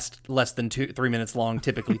 I last less than 3 minutes long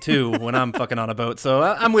typically too when I'm fucking on a boat. So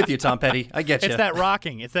I'm with you, Tom Petty. I get you. It's that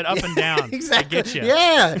rocking. It's that up and down. Exactly. It gets you.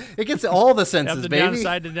 Yeah, it gets all the senses, up and baby. down,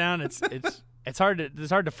 side to down. It's hard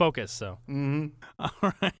to focus. So,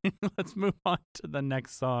 all right, let's move on to the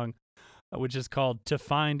next song, which is called "To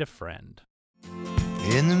Find a Friend."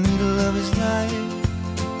 In the middle of his life,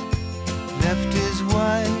 left his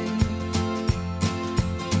wife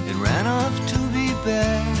and ran off to be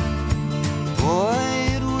back. Boy,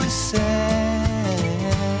 it was sad.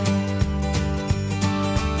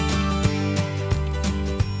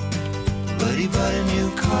 But he bought a new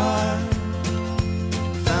car,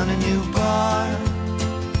 found a new bar,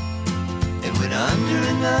 and went under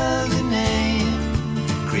another name,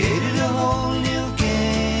 created a whole new game.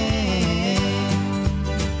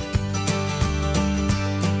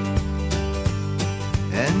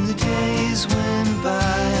 And the days went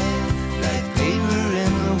by like paper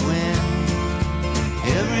in the wind.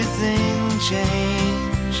 Everything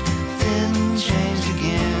changed, then changed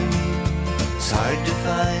again. It's hard to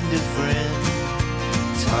find a friend.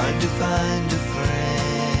 It's hard to find a friend.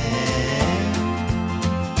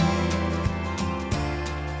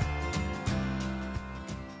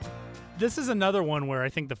 This is another one where I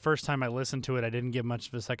think the first time I listened to it, I didn't give much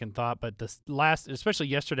of a second thought. But this last, especially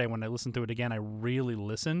yesterday when I listened to it again, I really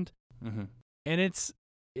listened, and it's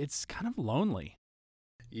kind of lonely.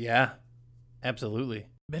 Yeah, absolutely.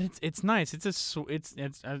 But it's nice. It's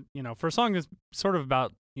you know, for a song that's sort of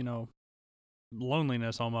about, you know,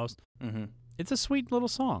 loneliness almost. It's a sweet little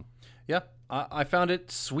song. Yeah, I found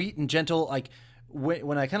it sweet and gentle. Like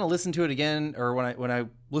when I kind of listened to it again, or when I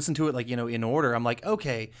listened to it, like, you know, in order, I'm like,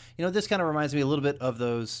 okay, you know, this kind of reminds me a little bit of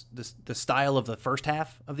the style of the first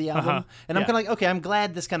half of the album, and I'm kind of like, okay, I'm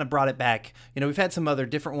glad this kind of brought it back. You know, we've had some other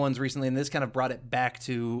different ones recently, and this kind of brought it back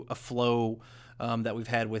to a flow that we've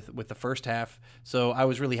had with the first half. So I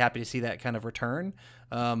was really happy to see that kind of return.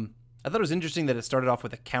 I thought it was interesting that it started off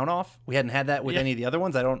with a count off. We hadn't had that with any of the other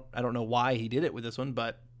ones. I don't know why he did it with this one,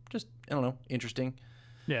 but just, I don't know, interesting.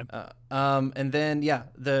 Yeah. And then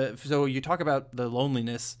so you talk about the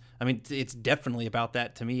loneliness. I mean, it's definitely about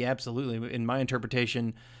that to me. Absolutely, in my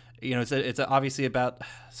interpretation, you know, it's obviously about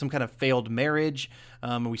some kind of failed marriage.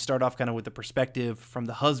 We start off kind of with the perspective from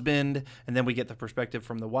the husband, and then we get the perspective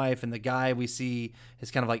from the wife. And the guy we see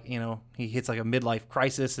is kind of like, you know, he hits like a midlife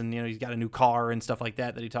crisis, and, you know, he's got a new car and stuff like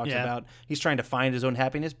that he talks about. He's trying to find his own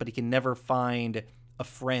happiness, but he can never find a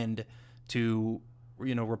friend to,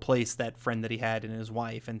 you know, replace that friend that he had in his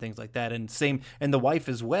wife and things like that. And the wife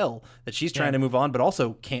as well, that she's trying to move on, but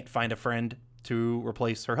also can't find a friend to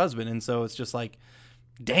replace her husband. And so it's just like,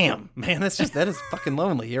 Damn, man, that is fucking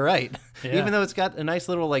lonely. You're right. Yeah. Even though it's got a nice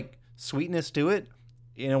little like sweetness to it,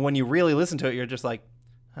 when you really listen to it, you're just like,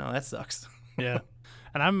 oh, that sucks. Yeah.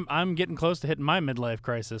 And I'm getting close to hitting my midlife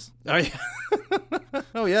crisis. Oh yeah.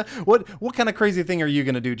 Oh yeah. What kind of crazy thing are you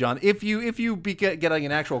gonna do, John? If you getting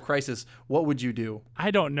an actual crisis, what would you do?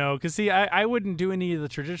 I don't know, because see, I wouldn't do any of the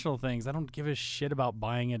traditional things. I don't give a shit about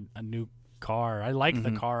buying a new car. I like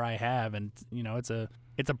the car I have, and it's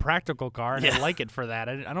a practical car, and I like it for that.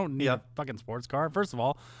 I don't need a fucking sports car. First of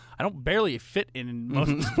all, I don't barely fit in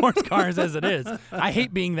most sports cars as it is. I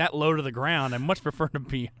hate being that low to the ground. I much prefer to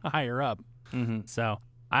be higher up. So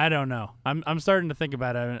I don't know. I'm starting to think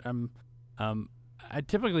about it. I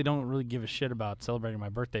typically don't really give a shit about celebrating my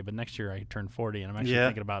birthday, but next year I turn 40, and I'm actually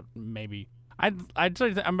thinking about maybe I'm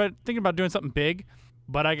thinking about doing something big,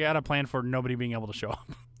 but I got a plan for nobody being able to show up.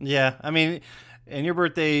 Yeah, I mean, and your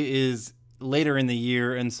birthday is later in the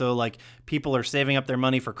year, and so like people are saving up their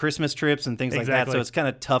money for Christmas trips and things like that, so it's kind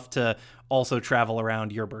of tough to also travel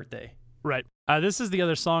around your birthday. Right. This is the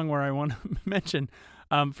other song where I want to mention,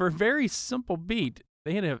 for a very simple beat,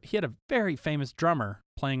 he had a very famous drummer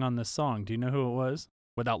playing on this song. Do you know who it was?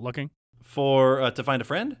 Without looking. For To Find a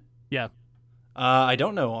Friend? Yeah. I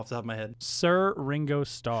don't know off the top of my head. Sir Ringo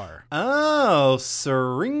Starr. Oh,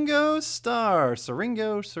 Sir Ringo Starr. Sir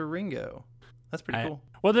Ringo. That's pretty cool.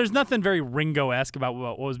 Well, there's nothing very Ringo-esque about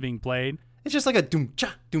what was being played. It's just like a doom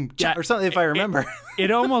cha or something, if I remember. It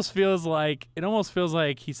almost feels like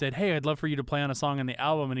he said, "Hey, I'd love for you to play on a song on the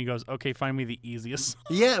album," and he goes, "Okay, find me the easiest."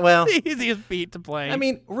 Yeah, well, the easiest beat to play. I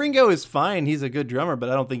mean, Ringo is fine; he's a good drummer, but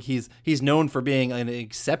I don't think he's known for being an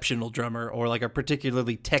exceptional drummer or like a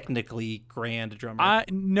particularly technically grand drummer.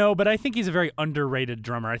 No, but I think he's a very underrated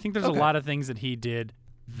drummer. I think there's a lot of things that he did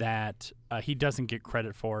that he doesn't get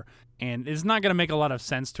credit for, and it's not going to make a lot of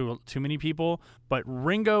sense to too many people, but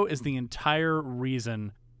Ringo is the entire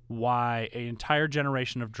reason why an entire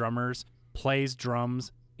generation of drummers plays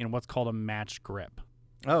drums in what's called a matched grip.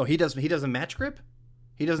 Oh, he does a match grip?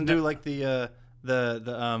 He doesn't do like the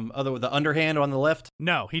underhand on the left?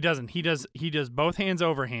 No, he doesn't. He does both hands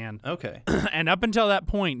overhand. Okay. And up until that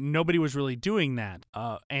point, nobody was really doing that.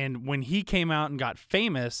 And when he came out and got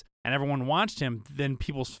famous and everyone watched him, then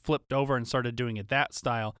people flipped over and started doing it that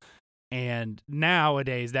style. And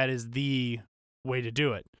nowadays, that is the way to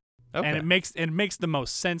do it. Okay. And it makes the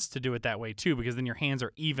most sense to do it that way too, because then your hands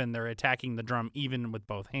are even. They're attacking the drum even with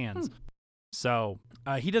both hands. So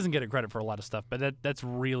he doesn't get credit for a lot of stuff, but that's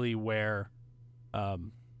really where,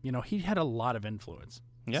 he had a lot of influence.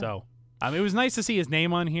 Yeah. So it was nice to see his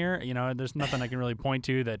name on here. There's nothing I can really point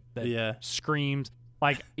to that screams.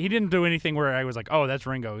 Like, he didn't do anything where I was like, oh, that's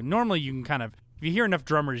Ringo. Normally you can kind of, if you hear enough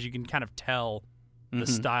drummers, you can kind of tell the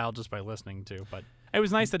style just by listening to. But it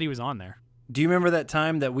was nice that he was on there. Do you remember that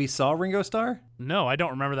time that we saw Ringo Starr? No, I don't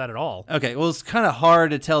remember that at all. Okay, well, it's kind of hard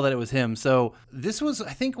to tell that it was him. So this was,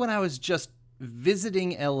 I think, when I was just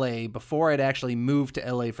visiting LA before I'd actually moved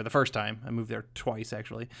to LA for the first time. I moved there twice,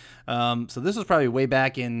 actually. So this was probably way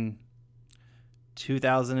back in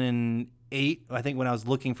 2008, I think, when I was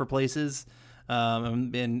looking for places.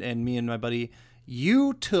 And me and my buddy,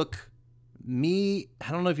 you took me,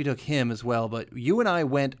 I don't know if you took him as well, but you and I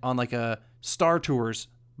went on like a Star Tours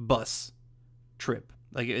bus trip.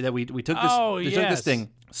 Like that we took this, took this thing.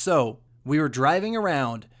 So we were driving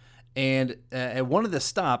around, and at one of the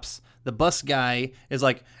stops, the bus guy is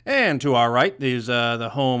like, and to our right is the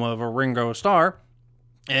home of a Ringo Starr.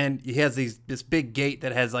 And he has this big gate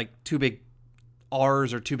that has like two big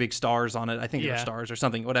R's or two big stars on it. I think they're stars or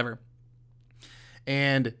something, whatever.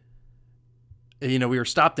 And, we were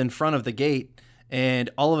stopped in front of the gate, and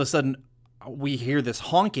all of a sudden we hear this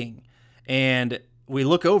honking, and we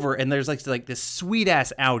look over, and there's like this sweet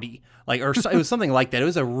ass Audi, or it was something like that. It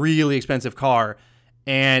was a really expensive car,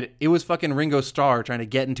 and it was fucking Ringo Starr trying to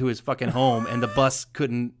get into his fucking home, and the bus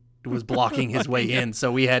was blocking his way in,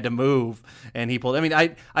 so we had to move, and he pulled. I mean,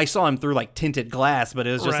 I saw him through like tinted glass, but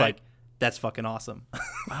it was just like, that's fucking awesome.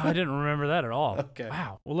 I didn't remember that at all. Okay.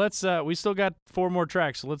 Wow. Well, let's. We still got 4 more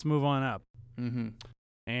tracks, so let's move on up. Mm-hmm.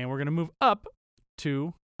 And we're gonna move up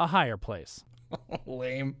to a higher place.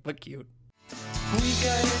 Lame, but cute. We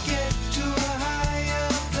gotta get to a higher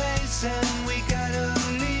place, and we gotta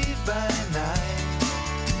leave by night.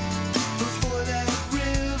 Before that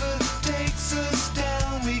river takes us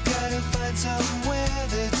down, we gotta find somewhere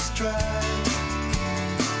that's dry.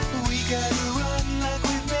 We gotta run like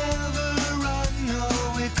we've never run, or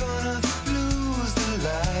we're gonna lose the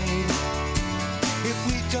light. If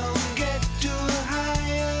we don't get to a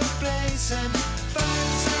higher place and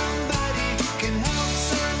find somebody, can help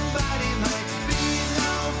somebody, might be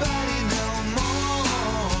nobody.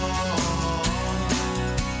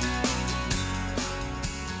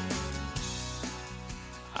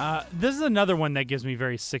 This is another one that gives me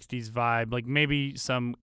very 60s vibe, like maybe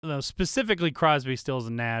some, specifically Crosby, Stills,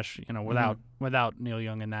 and Nash, without Neil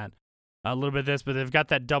Young in that. A little bit of this, but they've got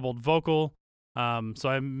that doubled vocal. So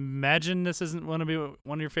I imagine this isn't one of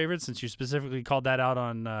your favorites, since you specifically called that out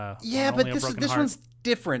on. Yeah, on but Only a Broken this Heart. one's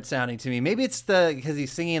different sounding to me. Maybe it's because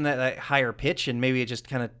he's singing in that higher pitch, and maybe it just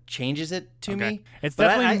kind of changes it to me. It's But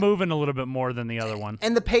definitely moving a little bit more than the other one.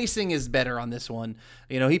 And the pacing is better on this one.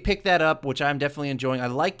 He picked that up, which I'm definitely enjoying. I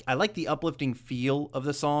like the uplifting feel of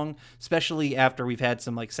the song, especially after we've had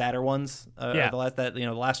some like sadder ones. The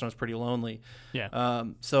last one was pretty lonely. Yeah.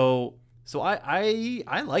 So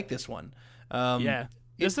I like this one.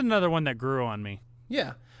 This is another one that grew on me.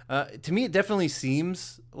 Yeah. To me, it definitely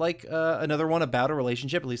seems like another one about a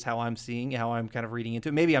relationship, at least how I'm kind of reading into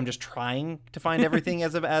it. Maybe I'm just trying to find everything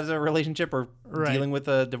as a relationship or dealing with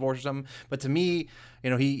a divorce or something. But to me,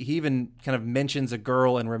 he even kind of mentions a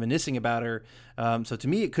girl and reminiscing about her. So to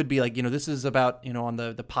me, it could be like, this is about, on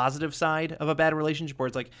the positive side of a bad relationship, where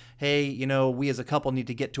it's like, hey, we as a couple need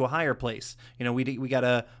to get to a higher place. We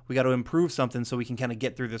gotta improve something so we can kind of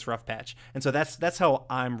get through this rough patch. And so that's how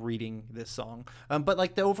I'm reading this song. But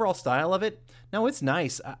like the overall style of it, no, it's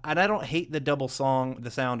nice. And I don't hate the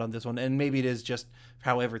sound on this one. And maybe it is just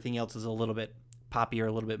how everything else is a little bit poppier,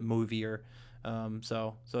 a little bit movier.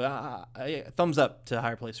 So thumbs up to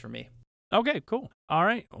Higher Place for me. Okay, cool. All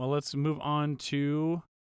right, well, let's move on to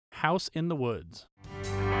House in the Woods.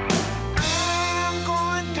 I'm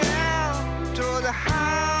going down to the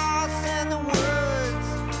house in the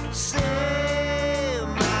woods. Save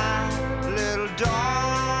my little darling.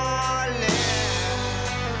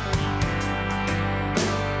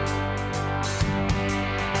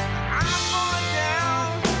 I'm going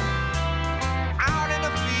down out in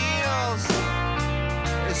the fields.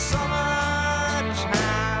 It's summertime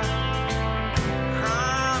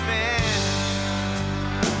coming.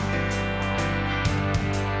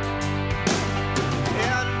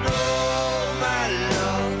 And oh, my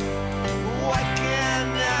love, what can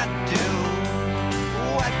I do?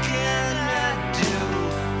 What can I do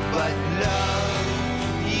but love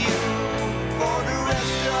you for the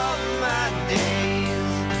rest of my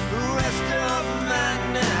days, the rest of my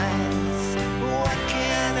nights? What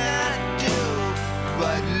can I do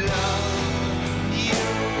but love you,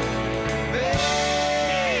 babe?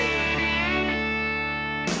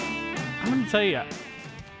 I'm going to tell you,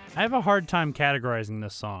 I have a hard time categorizing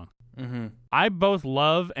this song. Mm-hmm. I both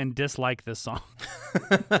love and dislike this song.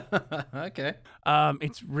 Okay.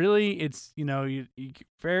 It's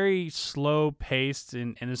very slow paced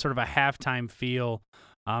and it's sort of a halftime feel.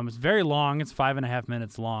 It's very long. It's 5.5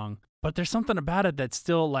 minutes long, but there's something about it that's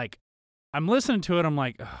still like, I'm listening to it. I'm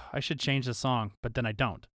like, I should change the song, but then I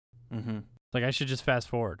don't. Mm-hmm. Like I should just fast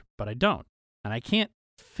forward, but I don't. And I can't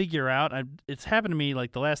figure out. It's happened to me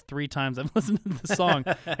like the last 3 times I've listened to the song.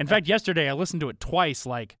 In fact, yesterday I listened to it twice.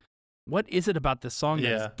 Like, what is it about this song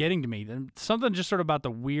that's getting to me? Something just sort of about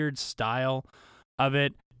the weird style of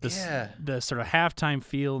it, the sort of halftime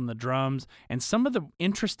feel in the drums, and some of the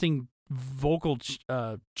interesting vocal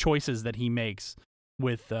choices that he makes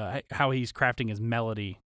with how he's crafting his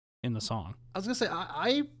melody in the song. I was gonna say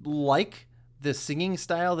I like the singing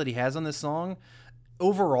style that he has on this song.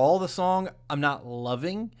 Overall, the song I'm not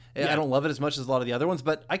loving. I don't love it as much as a lot of the other ones,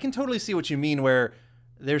 but I can totally see what you mean. Where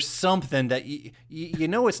there's something that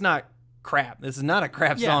it's not crap. This is not a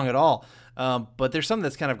crap song at all. But there's something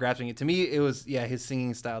that's kind of grasping it. To me, it was his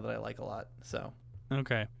singing style that I like a lot. So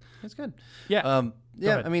okay, it's good. Yeah,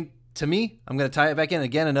 I mean, to me, I'm going to tie it back in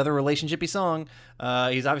again. Another relationshipy song.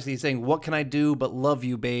 He's obviously saying, "What can I do but love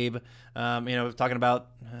you, babe?" Talking about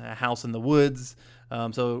a house in the woods.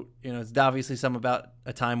 So it's obviously something about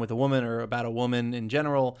a time with a woman or about a woman in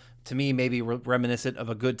general. To me, maybe reminiscent of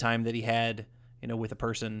a good time that he had, with a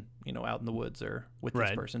person, out in the woods or with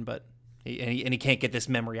this person. But he can't get this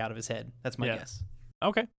memory out of his head. That's my guess.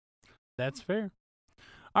 Okay, that's fair.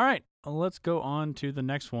 All right, let's go on to the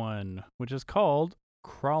next one, which is called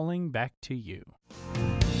 "Crawling Back to You."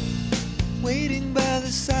 Waiting by the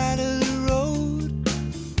side of the road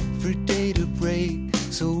for day to break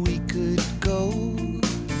so we could go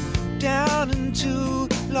down into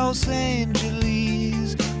Los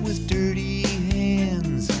Angeles with dirty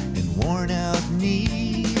hands and worn out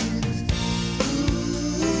knees. Ooh,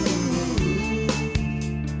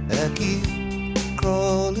 I keep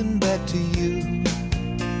crawling back to you.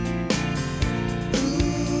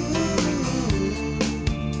 Ooh,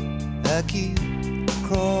 I keep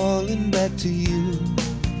crawling back to you.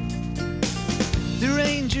 The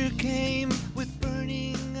ranger came with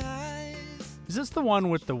burning eyes. Is this the one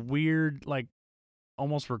with the weird, like,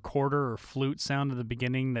 almost recorder or flute sound at the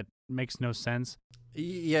beginning that makes no sense?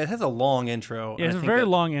 Yeah, it has a long intro. Yeah, and it's I a think very that-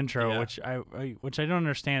 long intro, yeah. which I don't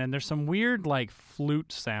understand. And there's some weird like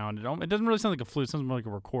flute sound. It doesn't really sound like a flute. It sounds more like a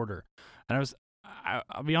recorder. And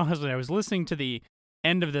I'll be honest with you, I was listening to the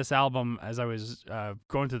end of this album as I was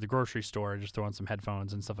going through the grocery store, just throwing some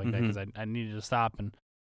headphones and stuff like that because I needed to stop. And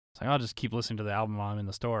it's like, I'll just keep listening to the album while I'm in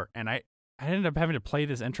the store. And I ended up having to play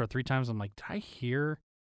this intro 3 times. I'm like, did I hear?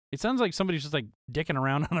 It sounds like somebody's just like dicking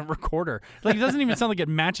around on a recorder. Like it doesn't even sound like it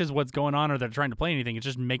matches what's going on or they're trying to play anything. It's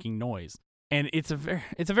just making noise. And it's a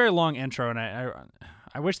very long intro, and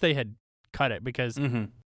I wish they had cut it because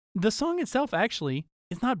the song itself actually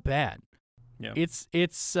is not bad. Yeah.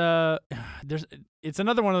 It's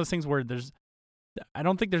another one of those things where I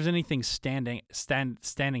don't think there's anything standing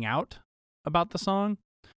out about the song.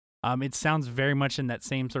 It sounds very much in that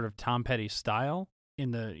same sort of Tom Petty style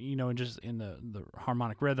in the just in the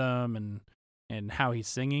harmonic rhythm and how he's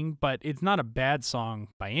singing, but it's not a bad song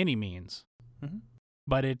by any means.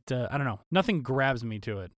 But I don't know, nothing grabs me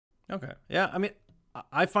to it. Okay. Yeah, I mean,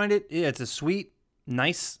 I find it's a sweet,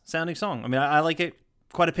 nice sounding song. I mean, I like it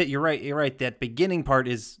quite a bit. You're right. That beginning part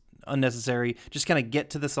is unnecessary. Just kind of get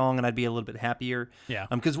to the song and I'd be a little bit happier. Yeah.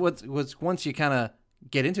 Because once you kind of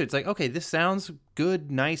get into it, it's like, okay, this sounds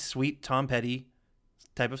good, nice, sweet Tom Petty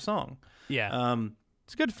type of song. Yeah.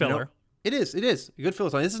 It's a good filler. It is a good filler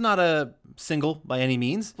song. This is not a single by any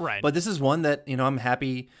means. Right. But this is one that, I'm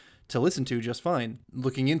happy to listen to just fine.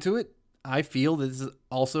 Looking into it, I feel that this is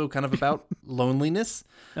also kind of about loneliness.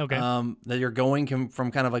 Okay. That you're going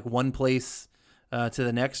from kind of like one place to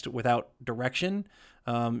the next without direction.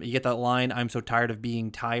 You get that line, "I'm so tired of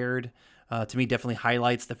being tired." To me, definitely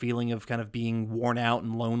highlights the feeling of kind of being worn out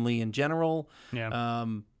and lonely in general. Yeah.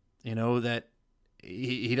 That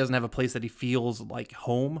he doesn't have a place that he feels like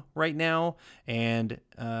home right now, and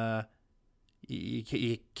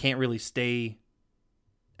you can't really stay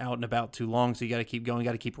out and about too long, so you got to keep going,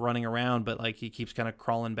 got to keep running around, but like he keeps kind of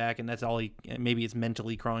crawling back, and that's all maybe it's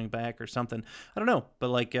mentally crawling back or something. I don't know, but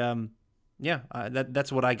like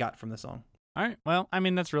that's what I got from the song. All right. Well, I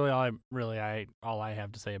mean, that's really all I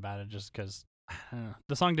have to say about it, just because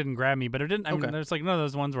the song didn't grab me, but it didn't. I mean, there's like one of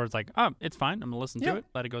those ones where it's like, oh, it's fine. I'm gonna listen to it,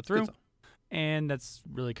 let it go through, and that's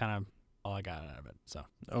really kind of all I got out of it. So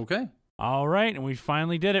okay. All right, and we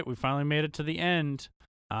finally did it. We finally made it to the end.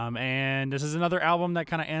 And this is another album that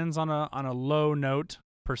kind of ends on a low note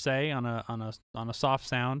per se, on a soft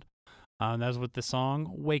sound. That was with the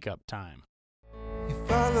song "Wake Up Time." You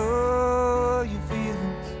follow your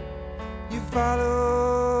feelings, you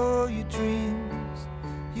follow your dreams,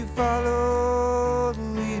 you follow the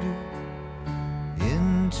leader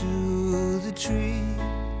into the tree.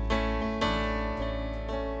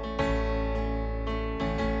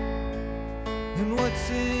 And what's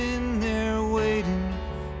in there waiting,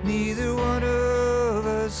 neither one of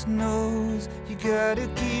us knows. You gotta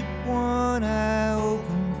keep one eye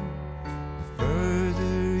open the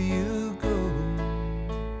further you go.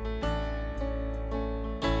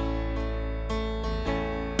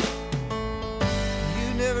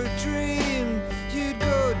 You never dreamed you'd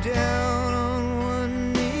go down on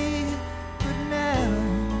one knee, but now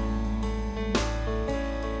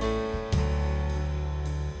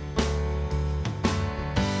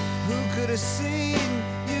who could have seen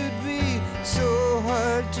you'd be so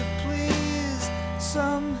hard to please?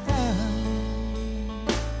 Somehow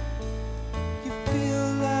you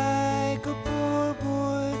feel like a poor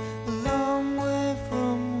boy a long way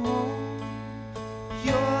from home.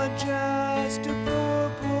 You're just a poor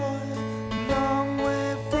boy a long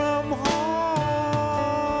way from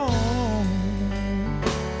home.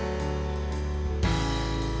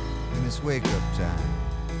 And it's wake up time.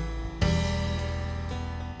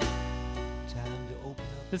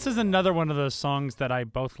 This is another one of those songs that I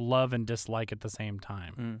both love and dislike at the same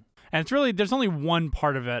time. And it's really, there's only one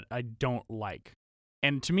part of it I don't like.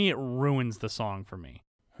 And to me, it ruins the song for me.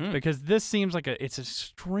 Because this seems like it's an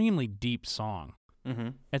extremely deep song.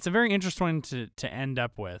 It's a very interesting one to end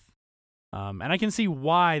up with. And I can see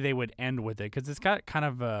why they would end with it, because it's got kind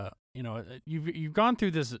of a, you've gone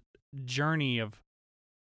through this journey of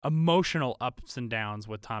emotional ups and downs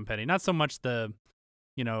with Tom Petty. Not so much the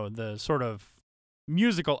sort of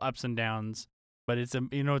musical ups and downs, but it's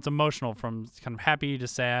it's emotional, from kind of happy to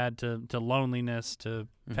sad to loneliness to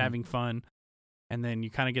having fun, and then you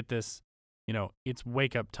kind of get this, it's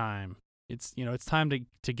wake up time. It's it's time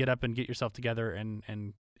to get up and get yourself together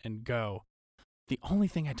and go. The only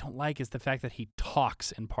thing I don't like is the fact that he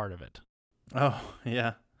talks in part of it. Oh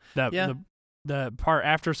yeah. The part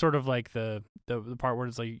after sort of like the part where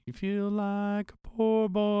it's like, you feel like a poor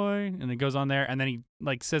boy, and it goes on there, and then he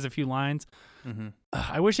like says a few lines.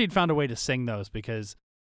 I wish he'd found a way to sing those, because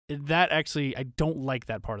that actually, I don't like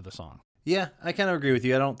that part of the song. Yeah, I kind of agree with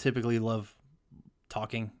you. I don't typically love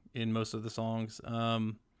talking in most of the songs.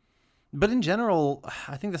 But in general,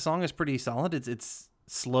 I think the song is pretty solid. It's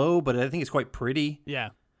slow, but I think it's quite pretty. Yeah.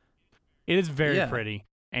 It is very pretty.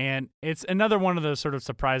 And it's another one of those sort of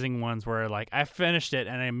surprising ones where like I finished it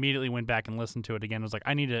and I immediately went back and listened to it again. I was like,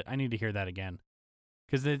 I need to hear that again.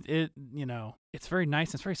 Because it it's very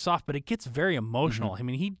nice, it's very soft, but it gets very emotional. I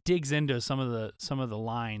mean, he digs into some of the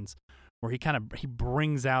lines where he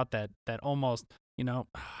brings out that almost,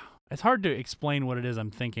 it's hard to explain what it is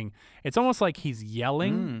I'm thinking. It's almost like he's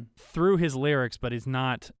yelling through his lyrics, but he's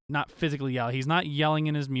not physically yelling. He's not yelling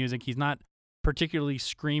in his music. He's not particularly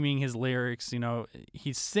screaming his lyrics.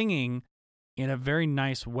 He's singing in a very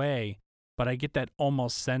nice way, but I get that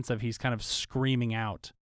almost sense of he's kind of screaming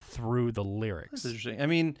out through the lyrics. That's interesting. I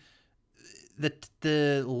mean,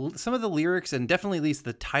 the some of the lyrics, and definitely at least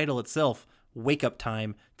the title itself, "Wake Up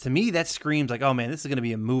Time," to me that screams like, oh man, this is going to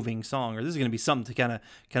be a moving song, or this is going to be something to kind of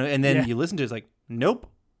and then you listen to it, it's like, nope,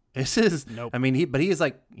 this is I mean,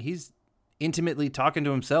 he's intimately talking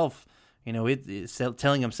to himself. It's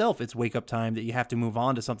telling himself it's wake up time, that you have to move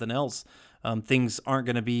on to something else. Things aren't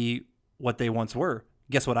going to be what they once were.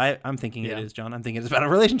 Guess what I'm thinking it is, John? I'm thinking it's about a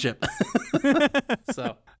relationship.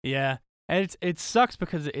 So yeah, and it sucks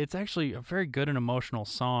because it's actually a very good and emotional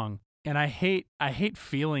song, and I hate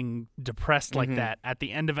feeling depressed like that at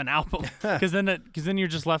the end of an album, because then you're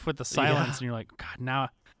just left with the silence, and you're like, God, now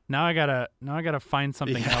I gotta find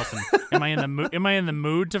something else. And am I in the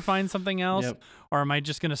mood to find something else, or am I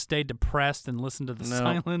just gonna stay depressed and listen to the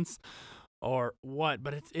silence, or what?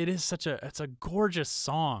 But it is it's a gorgeous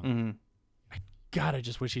song. God, I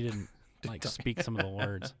just wish he didn't speak some of the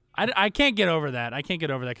words. I can't get over that.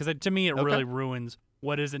 Because to me it really ruins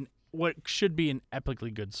what should be an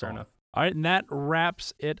epically good song. Fair enough. All right, and that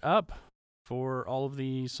wraps it up for all of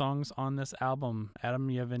the songs on this album. Adam,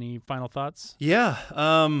 you have any final thoughts? Yeah,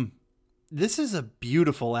 this is a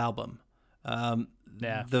beautiful album.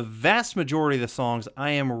 The vast majority of the songs I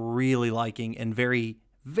am really liking and very,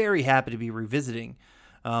 very happy to be revisiting.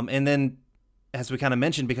 And then, as we kind of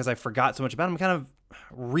mentioned, because I forgot so much about them, I'm kind of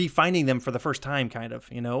refinding them for the first time,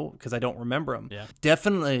 because I don't remember them. Yeah.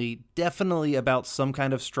 Definitely about some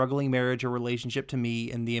kind of struggling marriage or relationship to me,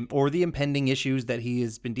 and the impending issues that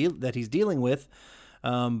he's dealing with.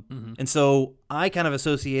 And so I kind of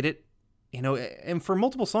associate it, and for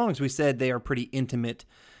multiple songs we said they are pretty intimate.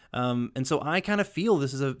 And so I kind of feel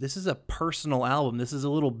this is a personal album. This is a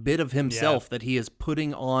little bit of himself that he is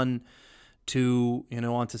putting on to,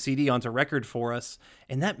 onto CD, onto record for us.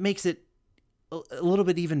 And that makes it a little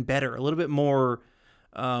bit even better, a little bit more.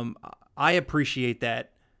 I appreciate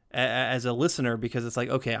that as a listener, because it's like,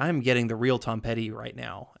 okay, I'm getting the real Tom Petty right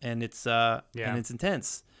now. And it's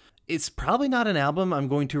intense. It's probably not an album I'm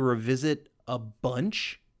going to revisit a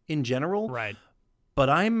bunch in general. Right. But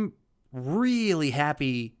I'm really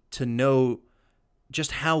happy to know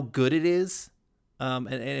just how good it is.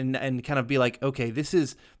 And kind of be like, okay, this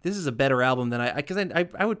is a better album than because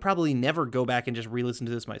I would probably never go back and just re-listen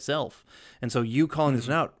to this myself. And so you calling this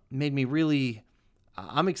one out made me really,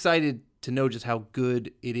 I'm excited to know just how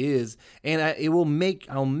good it is, and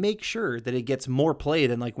I'll make sure that it gets more play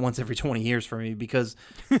than like once every 20 years for me, because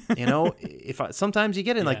sometimes you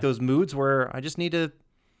get in like those moods where I need to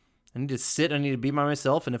sit, I need to be by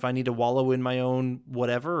myself, and if I need to wallow in my own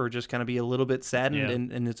whatever, or just kind of be a little bit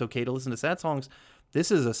saddened, and it's okay to listen to sad songs,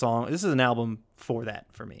 this is an album for that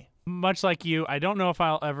for me. Much like you, I don't know if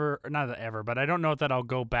I'll but I don't know that I'll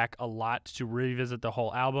go back a lot to revisit the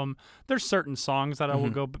whole album. There's certain songs that I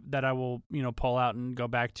will pull out and go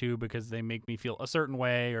back to because they make me feel a certain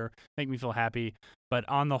way or make me feel happy. But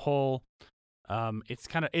on the whole, it's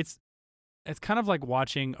kind of like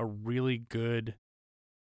watching a really good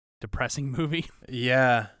depressing movie.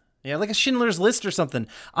 Yeah, like a Schindler's List or something.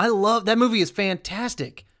 I love that movie. Is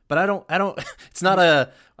fantastic, but I don't it's not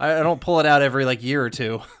I don't pull it out every like year or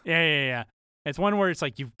two. Yeah. It's one where it's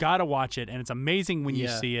like you've got to watch it, and it's amazing when you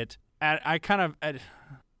see it. I'm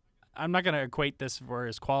not going to equate this for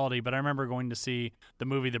his quality, but I remember going to see the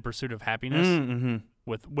movie The Pursuit of Happiness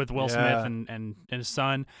with Will Smith and his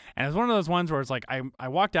son, and it's one of those ones where it's like I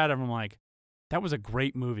walked out of it, I'm like, that was a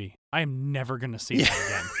great movie. I am never going to see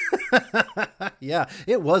that again. Yeah,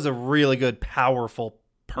 it was a really good, powerful,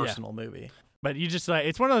 personal movie. But you just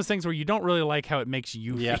it's one of those things where you don't really like how it makes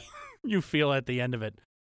you you feel at the end of it.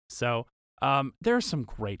 So there are some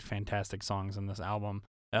great, fantastic songs in this album.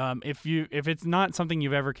 If it's not something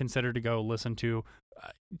you've ever considered to go listen to,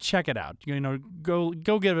 check it out. Go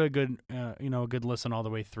give it a good a good listen all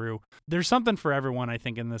the way through. There's something for everyone, I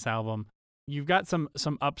think, in this album. you've got some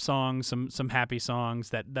up songs, some happy songs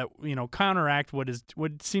that counteract what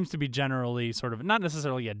seems to be generally sort of not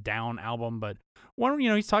necessarily a down album, but one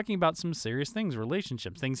he's talking about some serious things,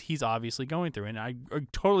 relationships, things he's obviously going through, and I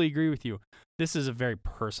totally agree with you. This is a very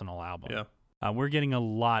personal album. Yeah, we're getting a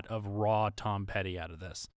lot of raw Tom Petty out of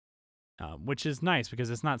this, which is nice because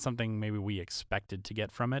it's not something maybe we expected to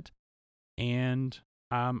get from it, and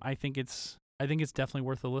I think it's definitely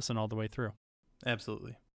worth a listen all the way through.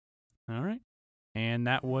 Absolutely. All right. And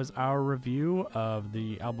that was our review of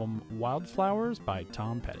the album Wildflowers by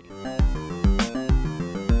Tom Petty.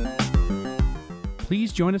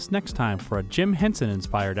 Please join us next time for a Jim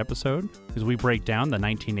Henson-inspired episode as we break down the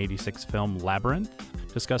 1986 film Labyrinth,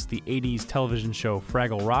 discuss the 80s television show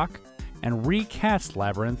Fraggle Rock, and recast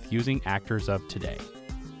Labyrinth using actors of today.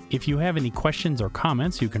 If you have any questions or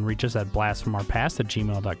comments, you can reach us at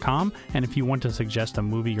blastfromourpast@gmail.com. And if you want to suggest a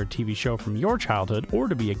movie or TV show from your childhood or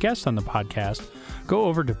to be a guest on the podcast, go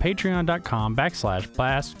over to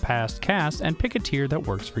patreon.com/blastpastcast and pick a tier that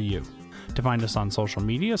works for you. To find us on social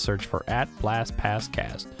media, search for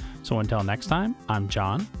 @blastpastcast. So until next time, I'm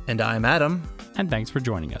John. And I'm Adam. And thanks for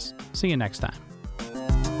joining us. See you next time.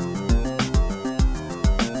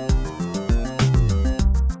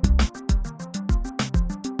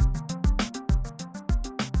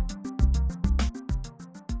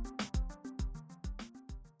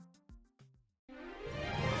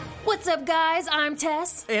 What's up, guys? I'm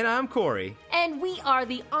Tess. And I'm Corey. And we are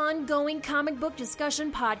the ongoing comic book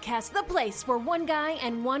discussion podcast, the place where one guy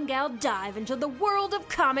and one gal dive into the world of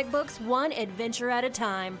comic books one adventure at a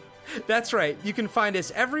time. That's right. You can find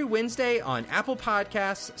us every Wednesday on Apple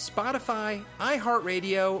Podcasts, Spotify,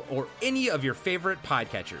 iHeartRadio, or any of your favorite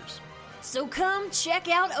podcatchers. So come check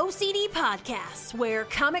out OCD Podcasts, where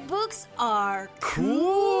comic books are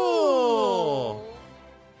cool.